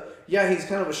like he's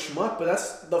kind of a schmuck, but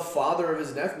that's the father of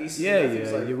his nephew.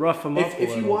 Yeah, like, you rough him up.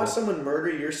 If you watch someone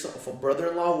murder your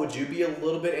brother-in-law, would you be a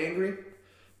little bit angry?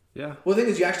 Yeah. Well, the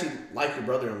thing is, you actually like your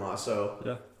brother-in-law,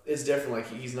 so it's different. Like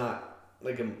he's not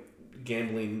like a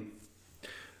gambling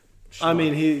schmuck. I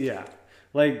mean,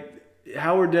 like.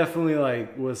 Howard definitely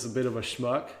like was a bit of a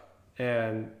schmuck,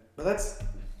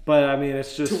 but I mean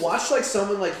it's just to watch like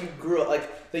someone like you grew up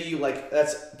like that you like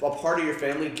that's a part of your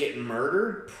family getting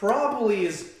murdered probably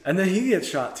is. And then he gets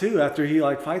shot too after he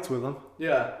like fights with them.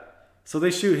 Yeah. So they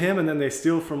shoot him and then they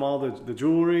steal from all the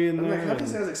jewelry and like, how do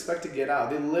these guys expect to get out?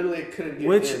 They literally couldn't get in.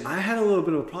 Which I had a little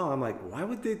bit of a problem. I'm like, why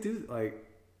did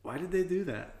they do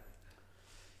that?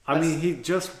 I mean, he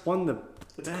just won the.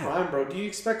 It's a crime, bro. Do you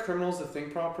expect criminals to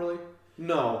think properly?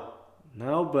 No,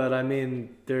 but I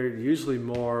mean, they usually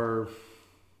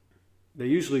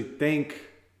think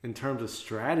in terms of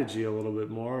strategy a little bit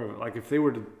more. Like if they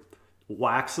were to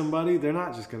whack somebody, they're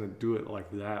not just going to do it like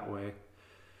that way.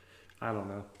 I don't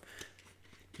know.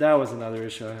 That was another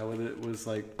issue I had with it. Was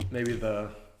like maybe the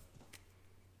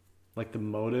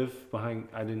motive behind.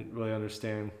 I didn't really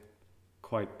understand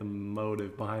quite the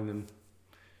motive behind them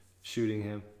shooting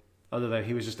him, other than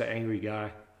he was just an angry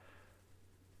guy.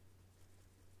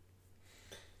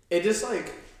 It just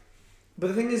like, but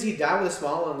the thing is, he died with a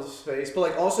smile on his face. But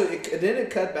like, also, it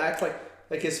cut back to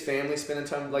like his family spending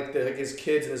time, like his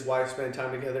kids and his wife spending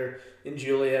time together, and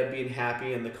Juliet being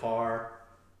happy in the car,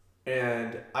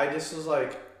 and I just was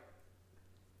like,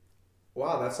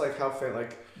 Wow, that's like how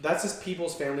that's just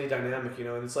people's family dynamic, you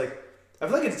know. And it's like I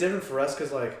feel like it's different for us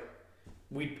because like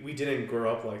we didn't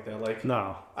grow up like that. Like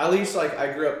No. at least like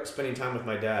I grew up spending time with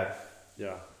my dad.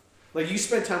 Yeah. Like you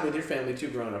spent time with your family too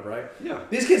growing up, right? Yeah.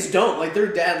 These kids don't. Like their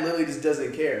dad literally just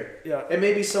doesn't care. Yeah. And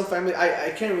maybe some family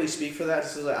I can't really speak for that.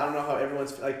 Just 'cause, like, I don't know how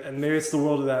everyone's like. And maybe it's the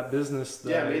world of that business. That,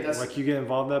 Yeah, maybe that's like you get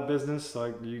involved in that business,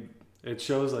 like it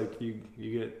shows like you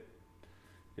get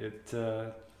it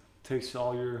takes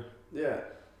all your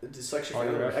It just sucks your all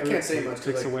your family. effort, I can't say much.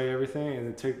 Takes Like, away everything,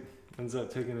 and ends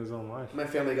up taking his own life. my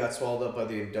family got swallowed up by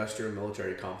the industrial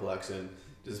military complex and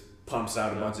just pumps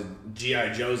out a bunch of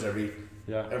GI Joes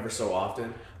ever so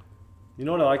often. You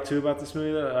know what I like too about this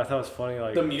movie that I thought was funny,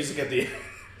 like The music at the end.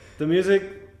 the music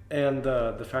and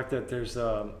the fact that there's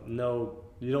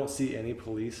you don't see any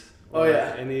police. Oh,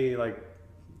 yeah. Any like,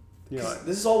 you know.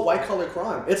 This is all white collar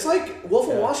crime. It's like Wolf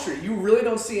of Wall Street. You really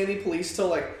don't see any police till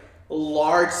like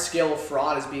large scale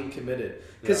fraud is being committed.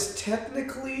 Because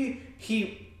technically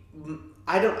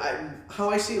how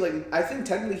I see it, like I think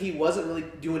technically he wasn't really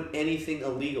doing anything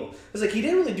illegal. It's like he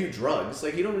didn't really do drugs.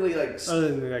 Like he don't really like. Other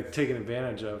than like taking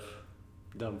advantage of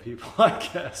dumb people, I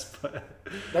guess. But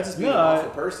that's just being an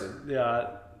awful person.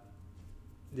 Yeah.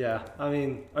 Yeah, I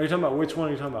mean, are you talking about which one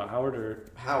are you talking about, Howard or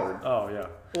Howard? Oh yeah.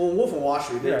 Well, Wolf of Wall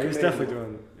Street. Yeah, he's definitely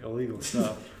doing illegal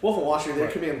stuff. Wolf of Wall Street. They're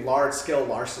committing large scale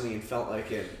larceny and felt like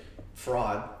it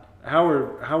fraud.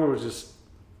 Howard was just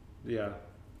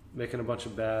making a bunch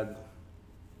of bad,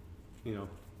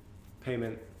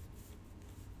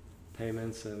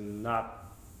 payments and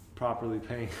not properly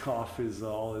paying off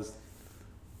all his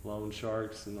loan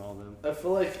sharks and all them. I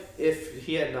feel like if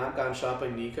he had not gotten shot by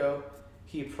Nico,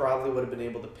 he probably would have been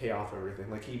able to pay off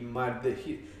everything. Like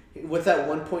with that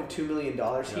 $1.2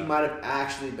 million, he might have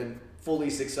actually been fully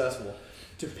successful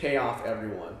to pay off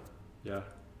everyone. Yeah.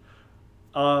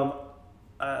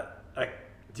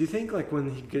 Do you think like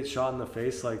when he gets shot in the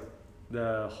face, like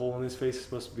the hole in his face is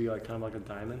supposed to be like kind of like a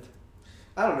diamond?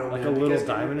 I don't know, like man. A little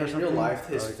diamond or something. In real life,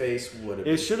 his face would have.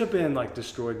 It should have been like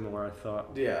destroyed more, I thought.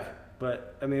 Yeah.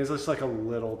 But I mean, it's just like a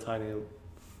little tiny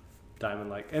diamond,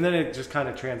 like, and then it just kind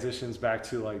of transitions back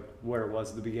to like where it was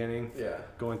at the beginning. Yeah.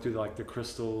 Going through like the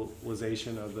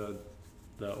crystallization of the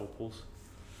opals.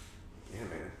 Yeah,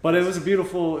 man. But it was a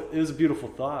beautiful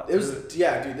thought. It was,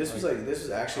 dude. This was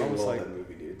actually a well done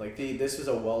movie, dude. Like this was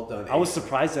a well done. I was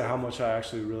surprised at how much I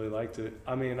actually really liked it.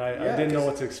 I mean, I didn't know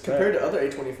what to expect compared to other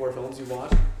A24 films you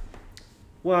watched.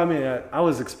 Well, I mean, I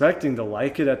was expecting to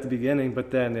like it at the beginning, but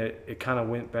then it kind of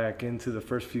went back into the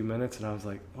first few minutes, and I was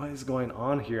like, what is going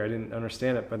on here? I didn't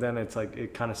understand it, but then it's like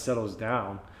it kind of settles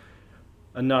down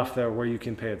enough that where you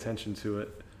can pay attention to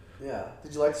it. Yeah.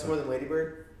 Did you like this more than Lady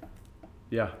Bird?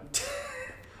 Yeah.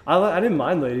 I didn't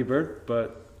mind Lady Bird,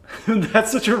 but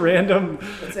that's such a random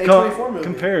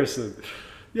comparison.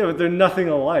 Yeah, but they're nothing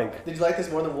alike. Did you like this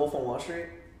more than Wolf on Wall Street?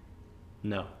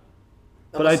 No.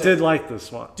 But I did like this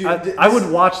one. Dude, I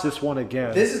would watch this one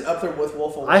again. This is up there with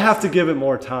Wolf on Wall Street. I have to give it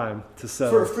more time to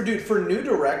settle. For new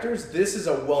directors, this is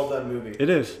a well done movie. It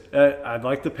is. I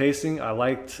liked the pacing. I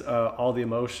liked all the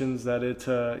emotions that it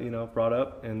brought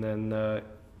up, and then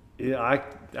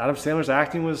Adam Sandler's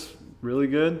acting was really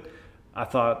good. I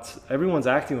thought everyone's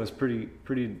acting was pretty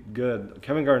good.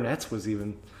 Kevin Garnett's was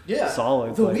even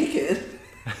solid. The Weeknd.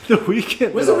 The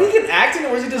Weeknd. Was The Weeknd acting,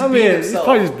 or was he just being himself? He's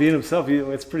probably just being himself.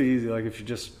 It's pretty easy. Like if you're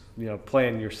just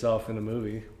playing yourself in a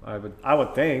movie, I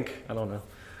would think. I don't know,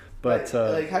 but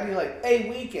like how do you hey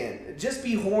Weeknd, just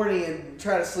be horny and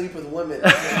try to sleep with women?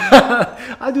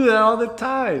 I do that all the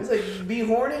time. It's like be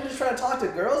horny and just try to talk to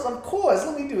girls. Of course,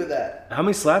 let me do that. How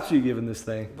many slaps are you giving this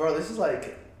thing, bro? This is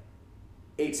like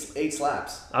 8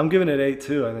 slaps. I'm giving it 8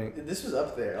 too. I think this was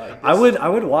up there. Like I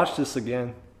would watch this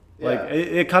again. Like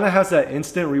it kind of has that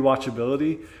instant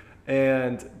rewatchability.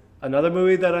 And another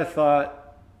movie that I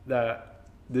thought that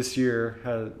this year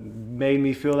had made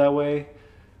me feel that way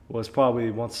was probably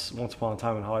Once Upon a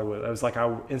Time in Hollywood. I was like,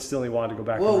 I instantly wanted to go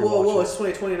back. Whoa! It's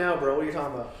 2020 now, bro. What are you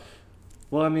talking about?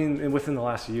 Well, I mean, within the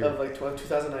last year. Of like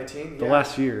 2019. The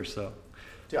last year, so.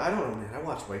 Dude, I don't know, man. I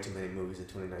watched way too many movies in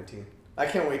 2019. I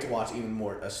can't wait to watch even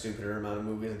more a stupider amount of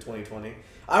movies in 2020.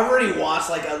 I've already watched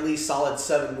like at least solid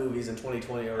 7 movies in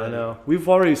 2020 already. I know. We've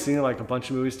already seen like a bunch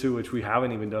of movies too, which we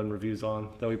haven't even done reviews on,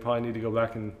 that we probably need to go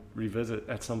back and revisit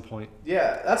at some point.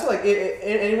 Yeah, that's like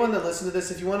anyone that listens to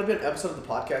this, if you want to be an episode of the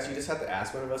podcast, you just have to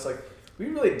ask one of us. Like, we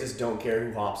really just don't care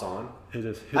who hops on.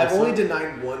 I've only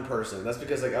denied one person. That's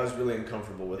because like I was really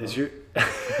uncomfortable with them.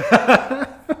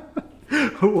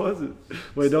 Who was it?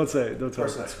 Wait, don't say it. Don't tell me.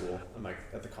 Person at school. I'm like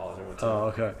at the college I went to.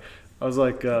 Oh, okay. I was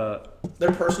like,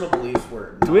 their personal beliefs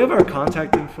were. Do we have our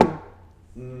contact info?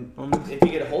 If you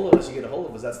get a hold of us, you get a hold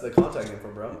of us. That's the contact info,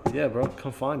 bro. Yeah, bro.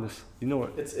 Come find us. You know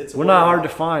what? It's we're not hard to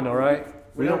find, all right?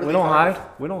 We don't really hide.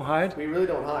 We don't hide. We really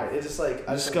don't hide. It's just like You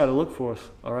just gotta look for us,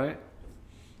 all right?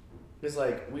 It's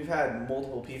like we've had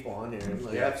multiple people on here.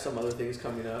 Like, I have some other things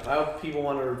coming up. I hope people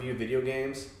want to review video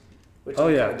games. Which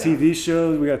TV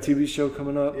shows. We got a TV show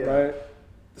coming up, right?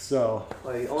 So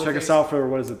like, check us out for,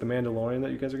 what is it, The Mandalorian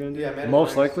that you guys are gonna do? Yeah,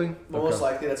 most likely. Most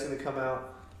likely that's gonna come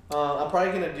out. I'm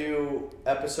probably gonna do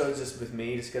episodes just with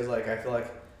me, just because like I feel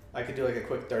like I could do like a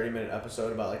quick 30-minute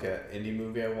episode about like an indie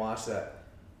movie I watched that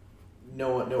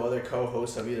no other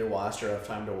co-hosts have either watched or have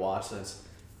time to watch, since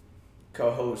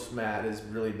co-host Matt is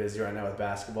really busy right now with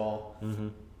basketball.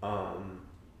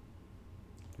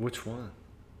 Which one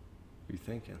are you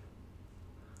thinking?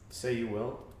 Say You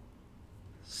Will.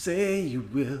 Say You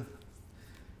Will.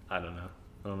 I don't know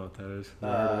what that is.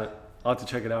 Never heard of it. I'll have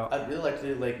to check it out. I'd really like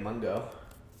to do Lake Mungo.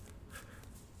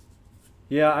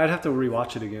 Yeah, I'd have to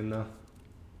rewatch it again though.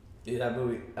 Yeah, that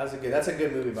movie. That's a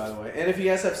good movie, by the way. And if you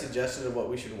guys have suggestions of what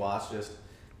we should watch, just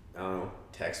I don't know,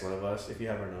 text one of us if you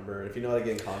have our number. If you know how to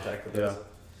get in contact with us.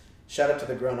 Shout out to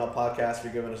the Grown Up Podcast for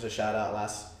giving us a shout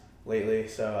out lately.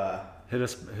 So hit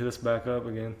us back up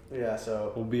again. Yeah,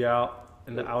 so we'll be out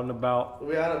and about.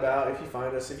 We'll be out and about. If you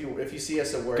find us, if you see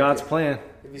us at work. God's plan.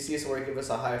 If you see us at work, give us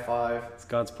a high five. It's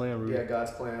God's plan, Rudy. Yeah,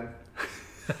 God's plan.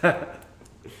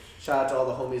 Shout out to all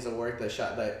the homies at work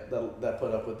that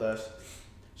put up with us.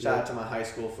 Shout out to my high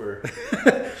school for.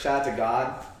 Shout out to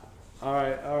God. All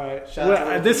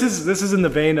right. This is in the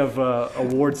vein of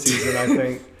award season, I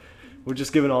think. We're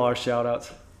just giving all our shout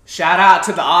outs. Shout out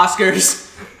to the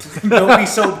Oscars. Don't be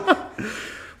so.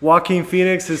 Joaquin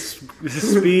Phoenix, his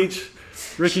speech.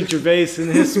 Ricky Gervais in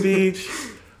his speech.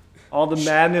 All the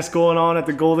madness going on at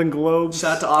the Golden Globes.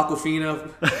 Shout out to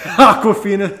Aquafina.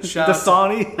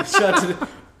 Dasani. Shout out to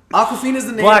Aquafina's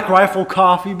the name. Black Rifle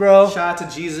Coffee, bro. Shout out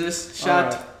to Jesus.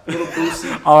 Shout out to Little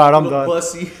Boosie. All right, I'm done.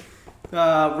 Bussy.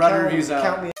 Rudder reviews out.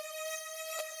 Count me